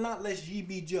it. Judge not lest ye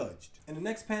be judged. In the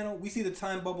next panel, we see the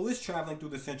time bubble is traveling through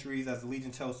the centuries as the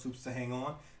Legion tells Supes to hang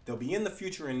on. They'll be in the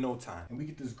future in no time. And we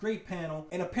get this great panel,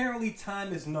 and apparently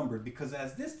time is numbered because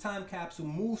as this time capsule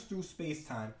moves through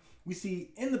space-time, we see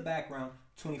in the background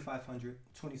 2500,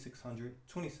 2600,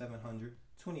 2700,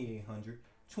 2800,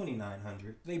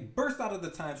 2900. They burst out of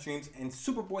the time streams, and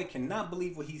Superboy cannot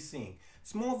believe what he's seeing.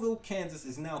 Smallville, Kansas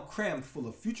is now crammed full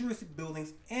of futuristic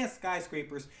buildings and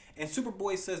skyscrapers, and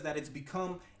Superboy says that it's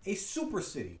become a super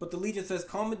city. But the Legion says,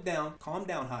 calm down,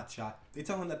 hotshot. They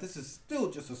tell him that this is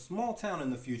still just a small town in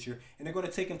the future, and they're going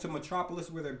to take him to Metropolis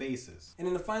where their base is. And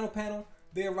in the final panel,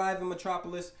 they arrive in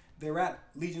Metropolis. They're at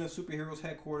Legion of Superheroes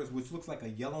headquarters, which looks like a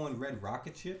yellow and red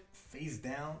rocket ship, face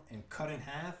down and cut in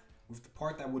half, with the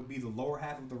part that would be the lower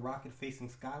half of the rocket facing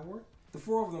skyward. The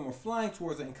four of them are flying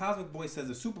towards it, and Cosmic Boy says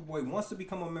if Superboy wants to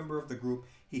become a member of the group,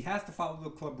 he has to follow the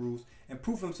club rules and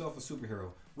prove himself a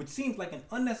superhero, which seems like an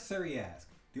unnecessary ask.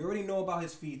 They already know about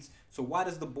his feats, so why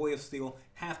does the Boy of Steel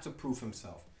have to prove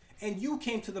himself? And you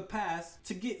came to the past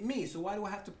to get me, so why do I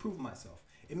have to prove myself?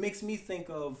 It makes me think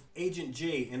of Agent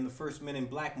J in the first Men in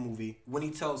Black movie when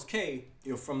he tells K,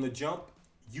 from the jump,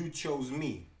 you chose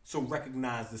me, so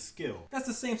recognize the skill. That's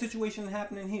the same situation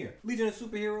happening here. Legion of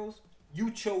Superheroes,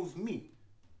 you chose me,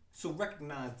 so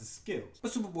recognize the skills.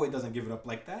 But Superboy doesn't give it up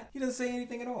like that. He doesn't say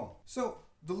anything at all. So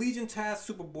the Legion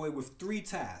tasks Superboy with 3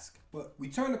 tasks. But we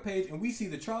turn the page and we see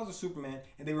the Trials of Superman,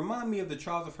 and they remind me of the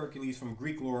Trials of Hercules from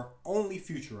Greek lore, only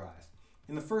futurized.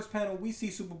 In the first panel, we see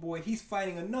Superboy, he's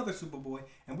fighting another Superboy,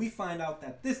 and we find out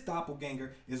that this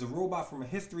doppelganger is a robot from a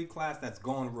history class that's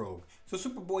gone rogue. So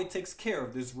Superboy takes care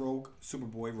of this rogue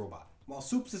Superboy robot. While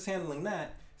Supes is handling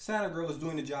that, Saturn Girl is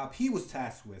doing the job he was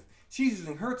tasked with. She's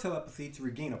using her telepathy to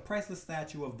regain a priceless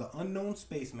statue of the unknown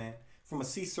spaceman from a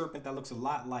sea serpent that looks a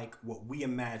lot like what we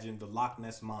imagine the Loch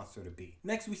Ness Monster to be.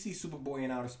 Next, we see Superboy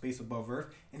in outer space above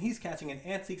Earth, and he's catching an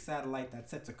antique satellite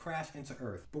that's set to crash into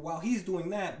Earth. But while he's doing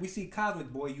that, we see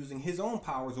Cosmic Boy using his own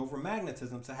powers over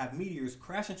magnetism to have meteors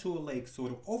crash into a lake so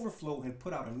it'll overflow and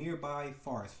put out a nearby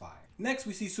forest fire. Next,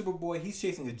 we see Superboy. He's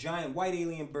chasing a giant white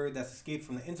alien bird that's escaped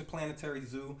from the interplanetary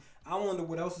zoo. I wonder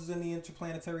what else is in the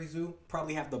interplanetary zoo.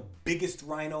 Probably have the biggest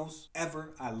rhinos ever.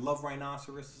 I love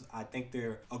rhinoceroses. I think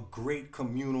they're a great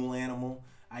communal animal.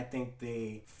 I think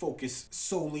they focus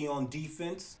solely on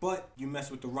defense, but you mess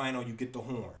with the rhino, you get the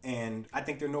horn. And I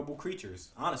think they're noble creatures.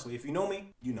 Honestly, if you know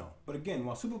me, you know. But again,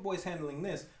 while Superboy's handling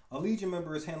this, a Legion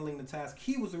member is handling the task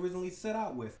he was originally set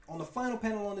out with. On the final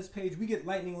panel on this page, we get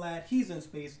Lightning Lad. He's in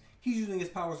space. He's using his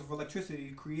powers of electricity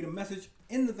to create a message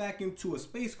in the vacuum to a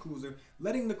space cruiser,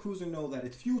 letting the cruiser know that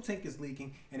its fuel tank is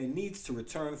leaking and it needs to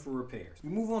return for repairs. We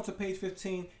move on to page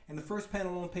 15, and the first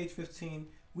panel on page 15,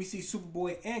 we see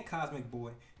Superboy and Cosmic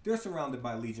Boy. They're surrounded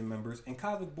by Legion members, and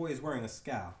Cosmic Boy is wearing a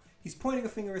scowl. He's pointing a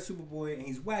finger at Superboy, and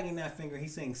he's wagging that finger.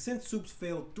 He's saying since Supes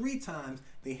failed 3 times,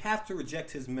 they have to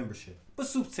reject his membership. But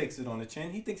Supes takes it on the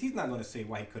chin. He thinks he's not going to say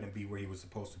why he couldn't be where he was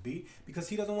supposed to be, because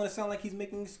he doesn't want to sound like he's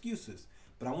making excuses.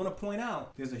 But I want to point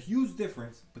out, there's a huge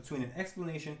difference between an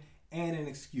explanation and an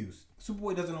excuse.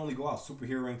 Superboy doesn't only go out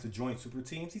superheroing to join super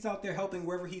teams, he's out there helping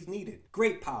wherever he's needed.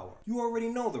 Great power. You already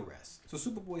know the rest. So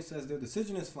Superboy says their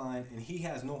decision is fine and he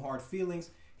has no hard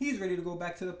feelings. He's ready to go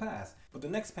back to the past. But the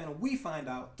next panel, we find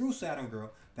out through Saturn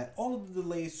Girl that all of the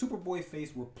delays Superboy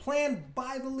faced were planned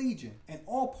by the Legion and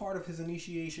all part of his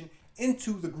initiation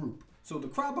into the group. So the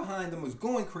crowd behind them was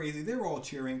going crazy. They're all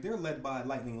cheering. They're led by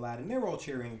Lightning Lad, and they're all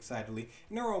cheering excitedly,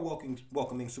 and they're all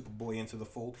welcoming Superboy into the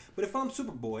fold. But if I'm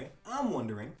Superboy, I'm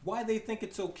wondering why they think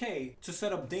it's okay to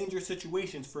set up dangerous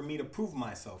situations for me to prove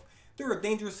myself. There are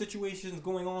dangerous situations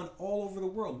going on all over the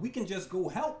world. We can just go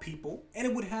help people, and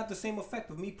it would have the same effect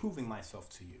of me proving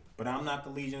myself to you. But I'm not the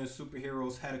Legion of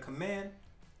Superheroes head of command.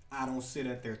 I don't sit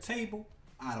at their table.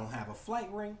 I don't have a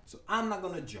flight ring, so I'm not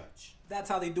going to judge. That's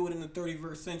how they do it in the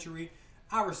 31st century.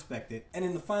 I respect it. And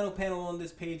in the final panel on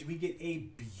this page, we get a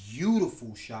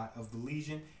beautiful shot of the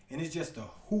Legion, and it's just a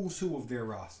who's who of their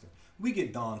roster. We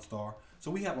get Dawnstar,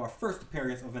 so we have our first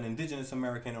appearance of an indigenous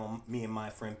American on Me and My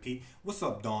Friend Pete. What's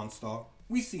up, Dawnstar?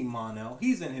 We see Mon-El.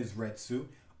 He's in his red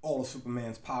suit. All of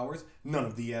Superman's powers, none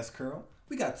of the S-Curl.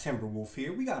 We got Timberwolf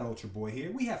here, we got Ultra Boy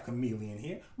here, we have Chameleon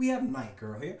here, we have Night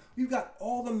Girl here. We've got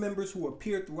all the members who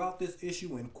appeared throughout this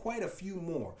issue and quite a few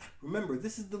more. Remember,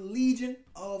 this is the Legion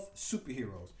of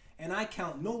Superheroes, and I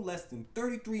count no less than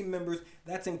 33 members,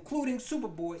 that's including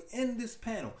Superboy in this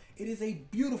panel. It is a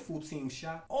beautiful team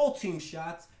shot. All team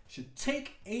shots should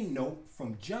take a note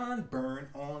from John Byrne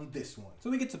on this one. So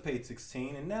we get to page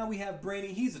 16, and now we have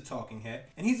Brainy. He's a talking head,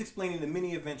 and he's explaining the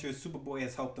many adventures Superboy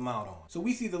has helped them out on. So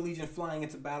we see the Legion flying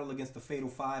into battle against the Fatal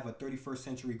Five, a 31st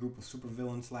century group of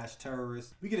supervillains /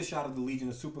 terrorists. We get a shot of the Legion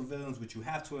of Supervillains, which you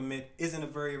have to admit isn't a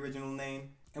very original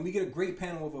name. And we get a great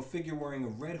panel of a figure wearing a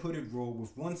red hooded robe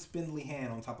with one spindly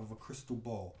hand on top of a crystal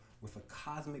ball with a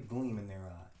cosmic gleam in their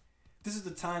eye. This is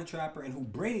the Time Trapper, and who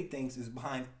Brainy thinks is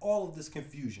behind all of this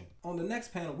confusion. On the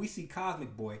next panel, we see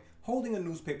Cosmic Boy holding a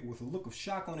newspaper with a look of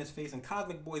shock on his face, and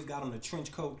Cosmic Boy's got on a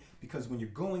trench coat because when you're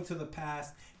going to the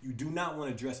past, you do not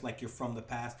want to dress like you're from the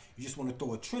past. You just want to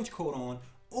throw a trench coat on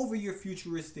over your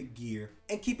futuristic gear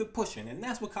and keep it pushing. And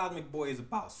that's what Cosmic Boy is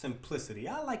about, simplicity.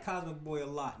 I like Cosmic Boy a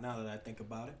lot now that I think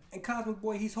about it. And Cosmic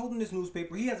Boy, he's holding this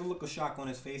newspaper. He has a look of shock on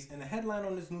his face, and the headline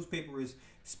on this newspaper is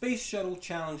Space Shuttle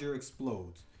Challenger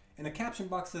Explodes. And the caption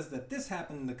box says that this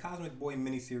happened in the Cosmic Boy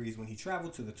miniseries when he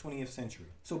traveled to the 20th century.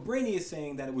 So Brainy is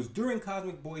saying that it was during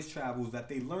Cosmic Boy's travels that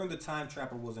they learned the Time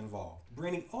Trapper was involved.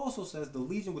 Brainy also says the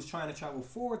Legion was trying to travel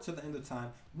forward to the end of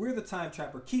time where the Time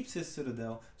Trapper keeps his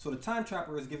citadel, so the Time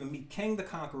Trapper is giving me Kang the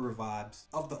Conqueror vibes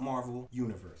of the Marvel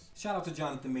Universe. Shout out to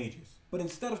Jonathan Majors. But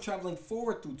instead of traveling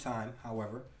forward through time,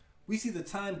 however, we see the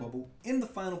time bubble in the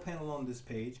final panel on this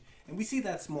page, and we see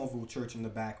that Smallville church in the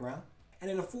background. And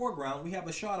in the foreground, we have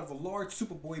a shot of a large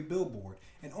Superboy billboard.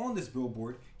 And on this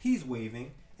billboard, he's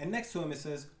waving, and next to him it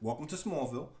says, "Welcome to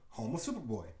Smallville, home of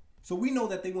Superboy." So we know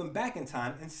that they went back in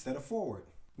time instead of forward.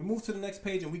 We move to the next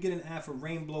page and we get an ad for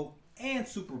Rainblow and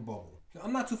Super Bubble. Now,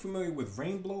 I'm not too familiar with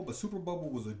Rainblow, but Super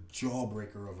Bubble was a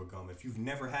jawbreaker of a gum. If you've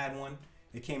never had one,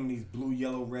 it came in these blue,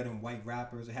 yellow, red, and white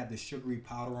wrappers. It had this sugary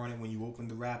powder on it when you opened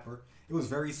the wrapper. It was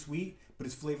very sweet, but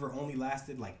its flavor only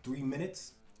lasted like 3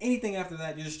 minutes. Anything after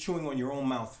that, you're just chewing on your own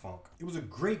mouth funk. It was a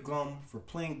great gum for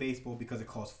playing baseball because it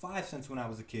cost 5 cents when I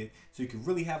was a kid, so you could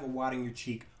really have a wad in your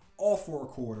cheek, all for a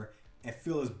quarter, and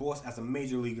feel his boss as a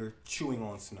major leaguer chewing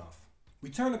on snuff.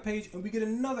 We turn the page and we get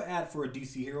another ad for a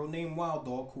DC hero named Wild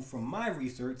Dog, who from my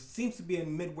research seems to be a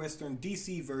Midwestern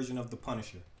DC version of the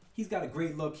Punisher. He's got a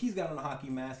great look, he's got on a hockey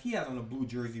mask, he has on a blue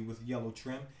jersey with yellow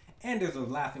trim, and there's a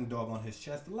laughing dog on his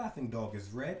chest. The laughing dog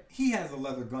is red. He has a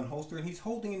leather gun holster and he's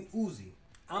holding an Uzi.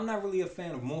 I'm not really a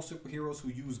fan of most superheroes who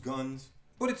use guns,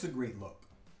 but it's a great look.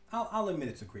 I'll admit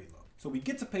it's a great look. So we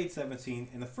get to page 17,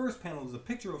 and the first panel is a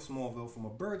picture of Smallville from a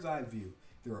bird's eye view.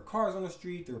 There are cars on the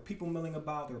street, there are people milling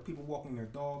about, there are people walking their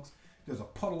dogs, there's a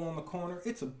puddle on the corner.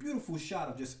 It's a beautiful shot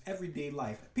of just everyday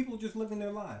life. People just living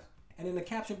their lives. And in the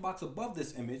caption box above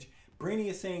this image, Brainy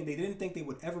is saying they didn't think they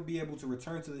would ever be able to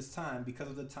return to this time because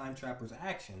of the Time Trapper's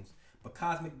actions, but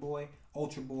Cosmic Boy,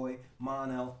 Ultra Boy,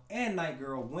 Mon-El, and Night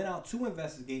Girl went out to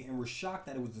investigate and were shocked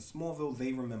that it was the Smallville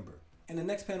they remember. In the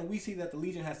next panel, we see that the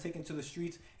Legion has taken to the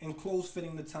streets in clothes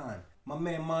fitting the time. My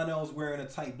man Mon-El's wearing a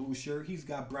tight blue shirt. He's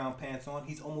got brown pants on.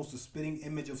 He's almost a spitting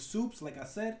image of Soups, like I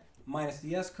said, minus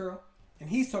the S-curl. And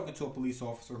he's talking to a police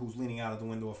officer who's leaning out of the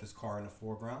window of his car in the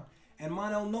foreground. And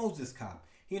Mon-El knows this cop.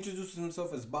 He introduces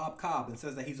himself as Bob Cobb and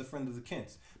says that he's a friend of the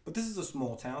Kents. But this is a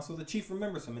small town, so the chief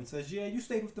remembers him and says, "Yeah, you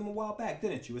stayed with them a while back,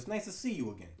 didn't you? It's nice to see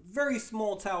you again." Very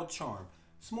small town charm.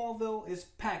 Smallville is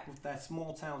packed with that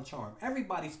small town charm.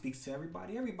 Everybody speaks to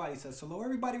everybody. Everybody says hello.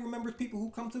 Everybody remembers people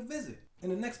who come to visit. In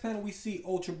the next panel, we see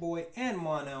Ultra Boy and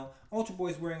Mon-El. Ultra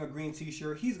Boy's wearing a green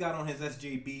t-shirt. He's got on his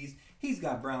SJBs. He's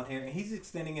got brown hair, and he's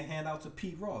extending a hand out to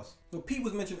Pete Ross. So Pete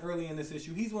was mentioned earlier in this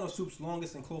issue. He's one of Soup's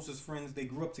longest and closest friends. They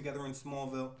grew up together in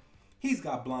Smallville. He's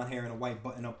got blonde hair and a white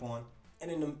button-up on. And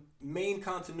in the main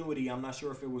continuity, I'm not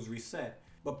sure if it was reset,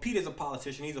 but Pete is a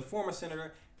politician. He's a former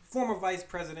senator, former vice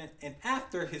president, and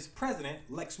after his president,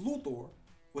 Lex Luthor,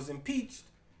 was impeached,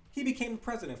 he became the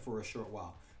president for a short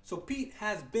while. So Pete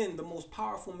has been the most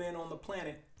powerful man on the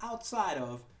planet outside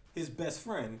of his best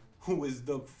friend, who is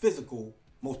the physical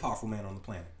most powerful man on the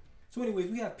planet. So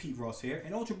anyways, we have Pete Ross here,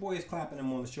 and Ultra Boy is clapping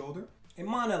him on the shoulder, and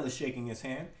Mon-El is shaking his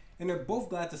hand, and they're both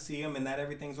glad to see him and that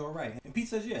everything's alright. And Pete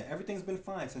says, yeah, everything's been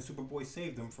fine since Superboy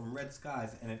saved them from red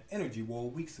skies and an energy wall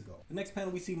weeks ago. The next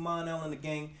panel, we see Mon-El and the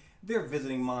gang. They're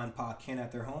visiting Ma and Pa Ken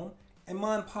at their home, and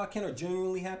Ma and Pa Ken are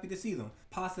genuinely happy to see them.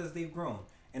 Pa says they've grown,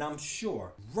 and I'm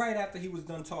sure right after he was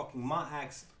done talking, Ma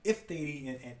asked if they'd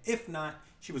eaten, and if not,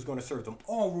 she was going to serve them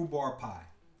all rhubarb pie.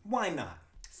 Why not?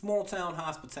 Small town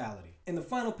hospitality. In the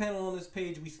final panel on this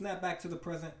page, we snap back to the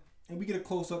present, and we get a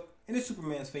close-up in it's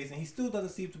Superman's face, and he still doesn't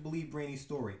seem to believe Brainy's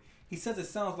story. He says it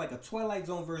sounds like a Twilight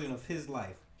Zone version of his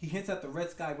life. He hints at the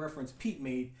Red Sky reference Pete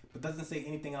made, but doesn't say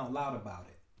anything out loud about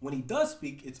it. When he does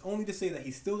speak, it's only to say that he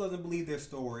still doesn't believe their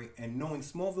story, and knowing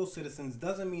Smallville citizens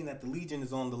doesn't mean that the Legion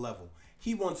is on the level.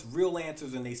 He wants real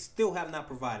answers, and they still have not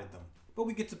provided them. But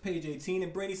we get to page 18,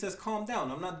 and Brainy says, "Calm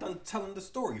down, I'm not done telling the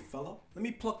story, fella. Let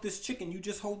me pluck this chicken, you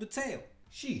just hold the tail."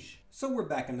 Sheesh. So we're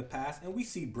back in the past, and we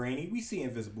see Brainy, we see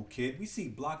Invisible Kid, we see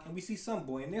Block, and we see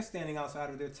Sunboy, and they're standing outside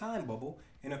of their time bubble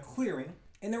in a clearing,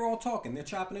 and they're all talking, they're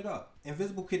chopping it up.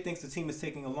 Invisible Kid thinks the team is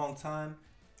taking a long time,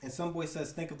 and Sunboy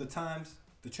says, think of the times,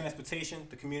 the transportation,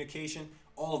 the communication,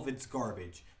 all of it's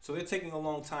garbage. So they're taking a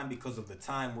long time because of the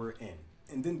time we're in.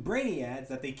 And then Brainy adds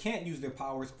that they can't use their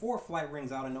powers or flight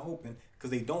rings out in the open because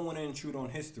they don't want to intrude on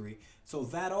history. So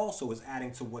that also is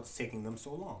adding to what's taking them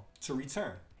so long to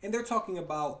return. And they're talking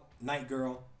about Night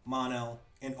Girl, Mon-El,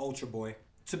 and Ultra Boy,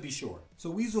 to be sure.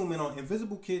 So we zoom in on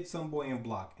Invisible Kid, Sunboy, and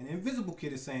Block. And Invisible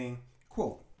Kid is saying,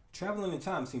 quote, "Traveling in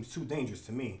time seems too dangerous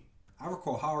to me. I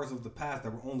recall horrors of the past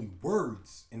that were only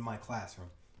words in my classroom.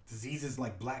 Diseases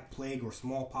like Black Plague or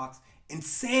smallpox.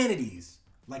 Insanities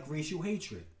like racial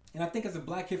hatred. And I think as a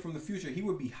black kid from the future, he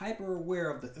would be hyper aware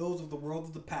of the ills of the world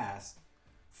of the past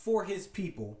for his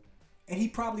people, and he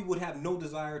probably would have no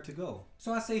desire to go.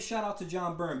 So I say shout out to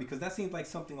John Byrne, because that seems like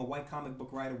something a white comic book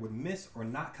writer would miss or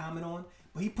not comment on,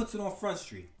 but he puts it on Front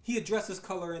Street. He addresses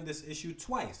color in this issue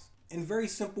twice, in very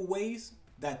simple ways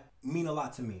that mean a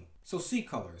lot to me. So see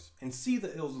colors and see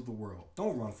the ills of the world.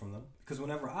 Don't run from them, because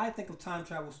whenever I think of time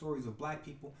travel stories of black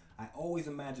people, I always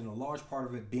imagine a large part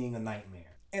of it being a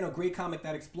nightmare. And a great comic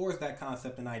that explores that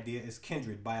concept and idea is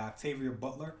Kindred by Octavia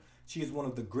Butler. She is one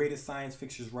of the greatest science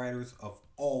fiction writers of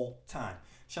all time.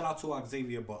 Shout out to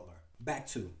Octavia Butler. Back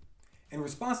to. In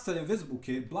response to the Invisible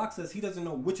Kid, Block says he doesn't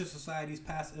know which of society's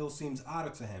past ills seems odder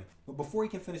to him, but before he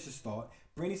can finish his thought,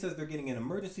 Brainy says they're getting an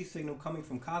emergency signal coming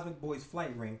from Cosmic Boy's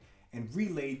flight ring and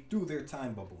relayed through their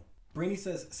time bubble. Brainy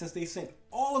says since they sent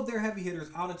all of their heavy hitters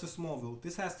out into Smallville,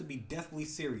 this has to be deathly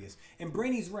serious. And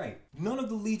Brainy's right. None of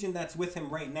the Legion that's with him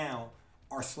right now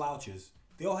are slouches.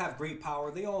 They all have great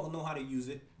power. They all know how to use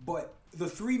it. But the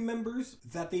 3 members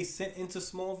that they sent into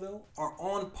Smallville are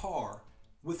on par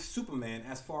with Superman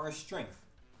as far as strength.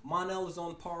 Mon-El is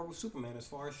on par with Superman as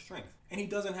far as strength. And he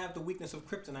doesn't have the weakness of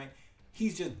kryptonite.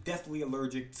 He's just deathly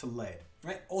allergic to lead.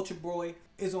 Right? Ultra Boy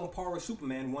is on par with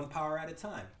Superman, 1 power at a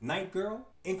time. Night Girl,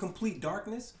 in complete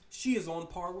darkness, she is on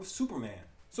par with Superman.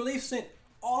 So they've sent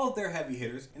all of their heavy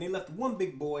hitters, and they left 1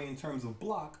 big boy in terms of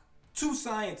Block, 2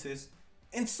 scientists,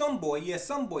 and some boy. Yeah,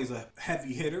 some boy's a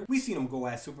heavy hitter. We've seen him go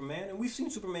at Superman, and we've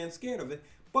seen Superman scared of it,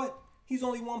 but he's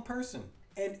only 1 person.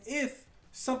 And if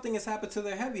something has happened to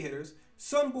their heavy hitters,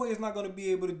 some boy is not going to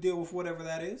be able to deal with whatever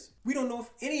that is. We don't know if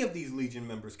any of these Legion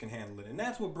members can handle it, and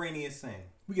that's what Brainy is saying.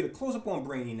 We get a close-up on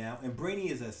Brainy now, and Brainy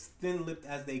is as thin-lipped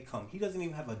as they come. He doesn't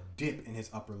even have a dip in his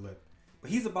upper lip. But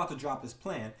he's about to drop his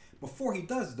plan. Before he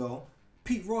does, though,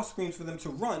 Pete Ross screams for them to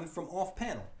run from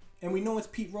off-panel. And we know it's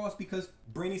Pete Ross because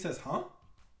Brainy says, huh?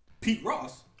 Pete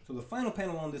Ross? So the final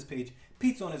panel on this page,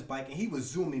 Pete's on his bike, and he was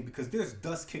zooming because there's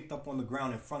dust kicked up on the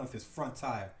ground in front of his front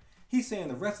tire. He's saying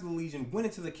the rest of the Legion went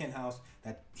into the Kent house,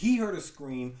 that he heard a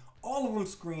scream, all of them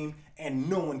screamed, and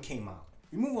no one came out.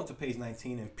 We move on to page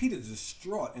 19, and Pete is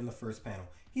distraught in the first panel.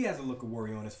 He has a look of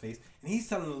worry on his face, and he's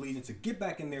telling the Legion to get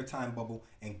back in their time bubble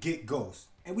and get Ghost.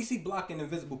 And we see Block and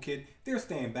Invisible Kid, they're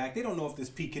staying back. They don't know if this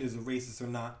Pete Kid is a racist or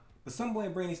not. But Sunboy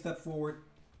and Brainy step forward,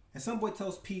 and Sunboy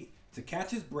tells Pete to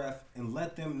catch his breath and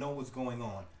let them know what's going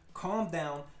on. Calm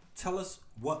down, tell us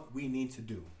what we need to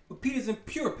do. But Pete is in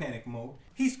pure panic mode.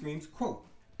 He screams, quote,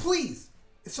 "Please,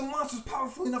 if some monster's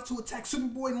powerful enough to attack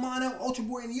Superboy, Mon-El, Ultra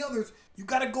Boy, and the others, you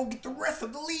gotta go get the rest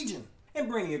of the Legion." And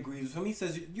Brainy agrees with him. He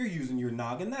says, "You're using your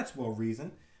noggin, that's well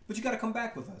reasoned, but you gotta come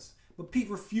back with us." But Pete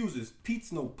refuses.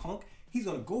 Pete's no punk. He's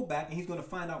gonna go back and he's gonna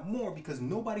find out more because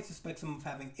nobody suspects him of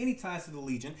having any ties to the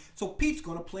Legion, so Pete's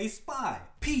gonna play spy.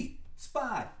 Pete,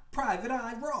 spy, Private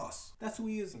Eye Ross. That's who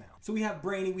he is now. So we have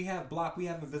Brainy, we have Block, we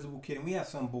have Invisible Kid, and we have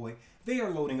Sunboy. They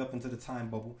are loading up into the time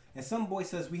bubble, and Sunboy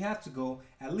says we have to go.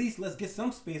 At least let's get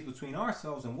some space between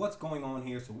ourselves and what's going on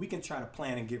here so we can try to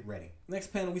plan and get ready. Next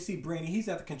panel, we see Brainy. He's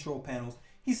at the control panels.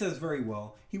 He says very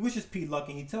well. He wishes Pete luck,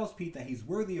 and he tells Pete that he's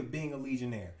worthy of being a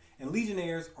Legionnaire. And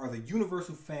Legionnaires are the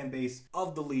universal fan base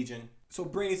of the Legion. So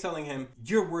Brainy's telling him,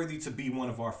 you're worthy to be one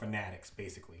of our fanatics,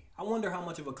 basically. I wonder how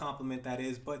much of a compliment that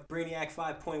is, but Brainiac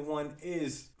 5.1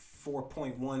 is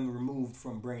 4.1 removed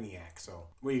from Brainiac, so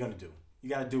what are you going to do? You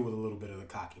got to do with a little bit of the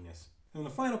cockiness. In the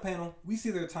final panel, we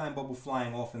see their time bubble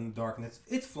flying off in the darkness.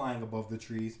 It's flying above the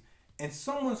trees, and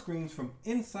someone screams from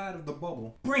inside of the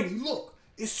bubble, "Brainy, look!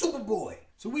 It's Superboy!"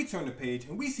 So we turn the page,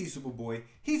 and we see Superboy.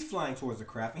 He's flying towards the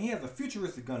craft, and he has a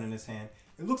futuristic gun in his hand.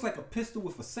 It looks like a pistol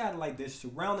with a satellite dish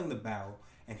surrounding the barrel,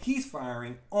 and he's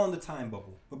firing on the time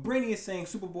bubble. But Brainy is saying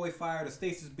Superboy fired a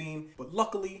stasis beam, but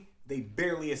luckily, they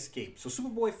barely escaped. So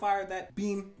Superboy fired that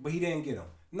beam, but he didn't get him.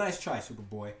 Nice try,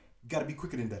 Superboy. You gotta be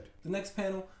quicker than that. The next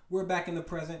panel, we're back in the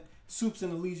present. Soups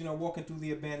and the Legion are walking through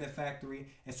the abandoned factory,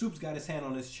 and Soups got his hand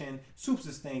on his chin. Soups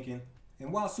is thinking,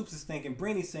 and while Soups is thinking,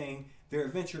 Brainy's saying their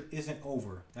adventure isn't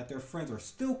over, that their friends are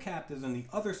still captives in the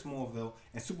other Smallville,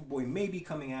 and Superboy may be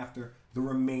coming after the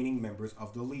remaining members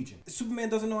of the Legion. Superman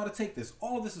doesn't know how to take this.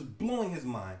 All of this is blowing his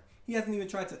mind. He hasn't even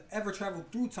tried to ever travel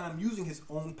through time using his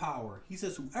own power. He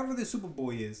says whoever this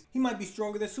Superboy is, he might be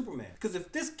stronger than Superman. Because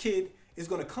if this kid is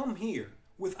going to come here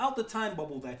without the time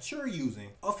bubble that you're using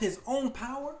of his own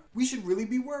power, we should really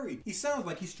be worried. He sounds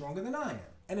like he's stronger than I am.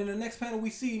 And in the next panel we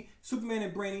see Superman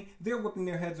and Brainy, they're whipping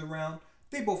their heads around.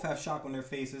 They both have shock on their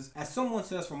faces as someone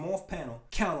says from off panel,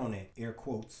 "Count on it," air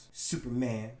quotes,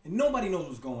 Superman. And nobody knows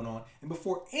what's going on. And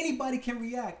before anybody can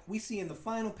react, we see in the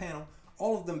final panel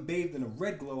all of them bathed in a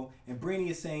red glow, and Brainy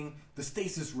is saying the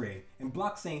stasis ray, and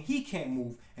Block saying he can't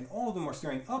move, and all of them are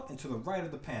staring up and to the right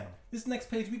of the panel. This next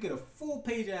page, we get a full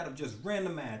page ad of just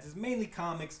random ads. It's mainly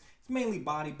comics, it's mainly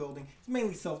bodybuilding, it's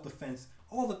mainly self-defense,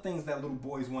 all the things that little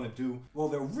boys want to do. Well,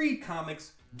 they'll read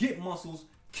comics, get muscles,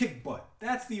 kick butt.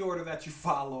 That's the order that you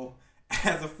follow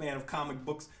as a fan of comic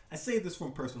books. I say this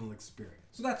from personal experience.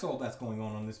 So that's all that's going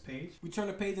on this page. We turn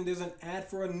the page and there's an ad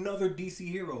for another DC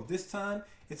hero. This time,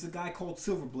 it's a guy called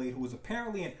Silverblade who is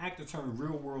apparently an actor turned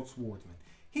real world swordsman.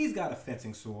 He's got a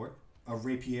fencing sword, a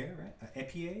rapier, right? A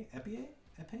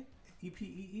épée?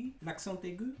 E-P-E-E? L'accent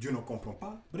aigu? Je ne comprends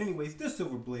pas. But anyways, this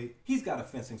Silverblade, he's got a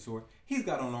fencing sword. He's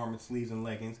got on armored sleeves and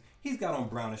leggings. He's got on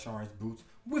brownish orange boots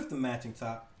with the matching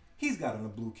top. He's got on a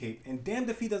blue cape, and damned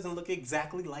if he doesn't look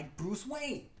exactly like Bruce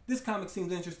Wayne. This comic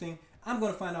seems interesting. I'm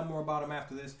going to find out more about him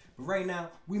after this, but right now,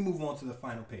 we move on to the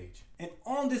final page. And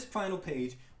on this final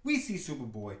page, we see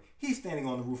Superboy. He's standing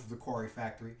on the roof of the Quarry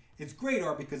Factory. It's great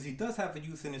art because he does have a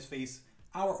youth in his face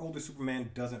our older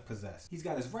Superman doesn't possess. He's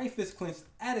got his right fist clenched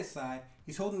at his side,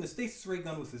 he's holding the stasis ray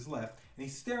gun with his left, and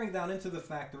he's staring down into the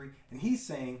factory, and he's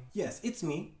saying, yes, it's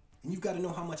me, and you've got to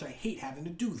know how much I hate having to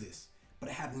do this, but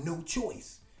I have no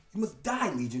choice. You must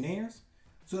die, Legionnaires,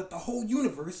 so that the whole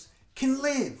universe can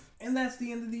live. And that's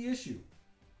the end of the issue.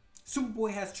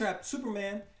 Superboy has trapped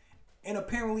Superman and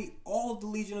apparently all of the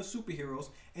Legion of Superheroes,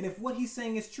 and if what he's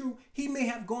saying is true, he may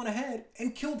have gone ahead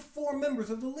and killed 4 members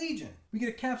of the Legion. We get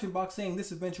a caption box saying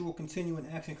this adventure will continue in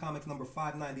Action Comics number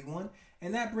 591,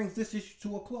 and that brings this issue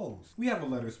to a close. We have a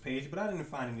letters page, but I didn't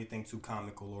find anything too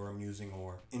comical or amusing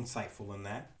or insightful in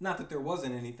that. Not that there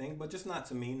wasn't anything, but just not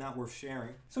to me, not worth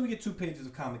sharing. So we get 2 pages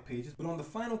of comic pages, but on the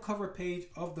final cover page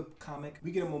of the comic,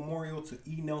 we get a memorial to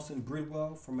E. Nelson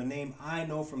Bridwell from a name I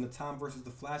know from the Tom vs.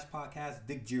 the Flash podcast,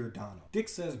 Dick Giordano. Dick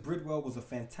says Bridwell was a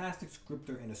fantastic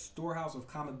scripter and a storehouse of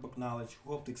comic book knowledge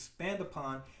who helped expand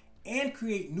upon and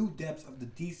create new depths of the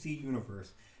DC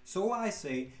universe. So I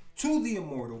say, to the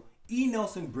immortal E.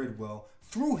 Nelson Bridwell,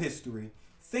 through history,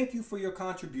 thank you for your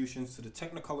contributions to the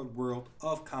technicolored world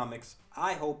of comics.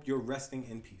 I hope you're resting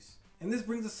in peace. And this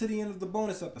brings us to the end of the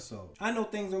bonus episode. I know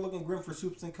things are looking grim for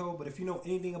Supes & Co., but if you know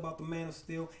anything about the Man of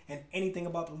Steel and anything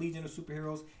about the Legion of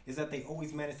Superheroes, is that they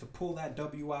always manage to pull that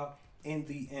W out in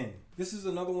the end. This is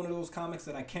another one of those comics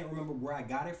that I can't remember where I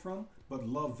got it from, but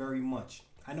love very much.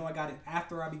 I know I got it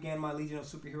after I began my Legion of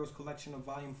Superheroes collection of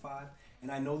Volume 5,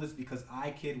 and I know this because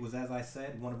iKid was, as I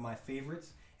said, one of my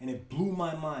favorites, and it blew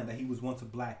my mind that he was once a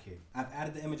black kid. I've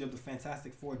added the image of the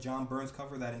Fantastic Four John Burns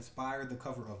cover that inspired the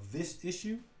cover of this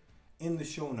issue in the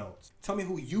show notes. Tell me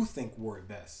who you think wore it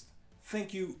best.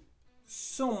 Thank you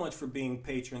so much for being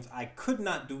patrons. I could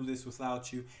not do this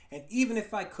without you, and even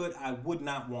if I could, I would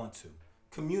not want to.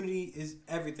 Community is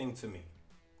everything to me.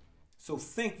 So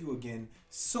thank you again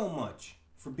so much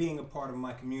for being a part of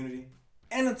my community.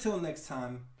 And until next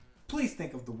time, please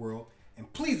think of the world,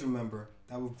 and please remember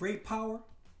that with great power,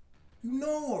 you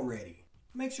know already.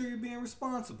 Make sure you're being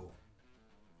responsible.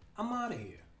 I'm out of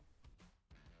here.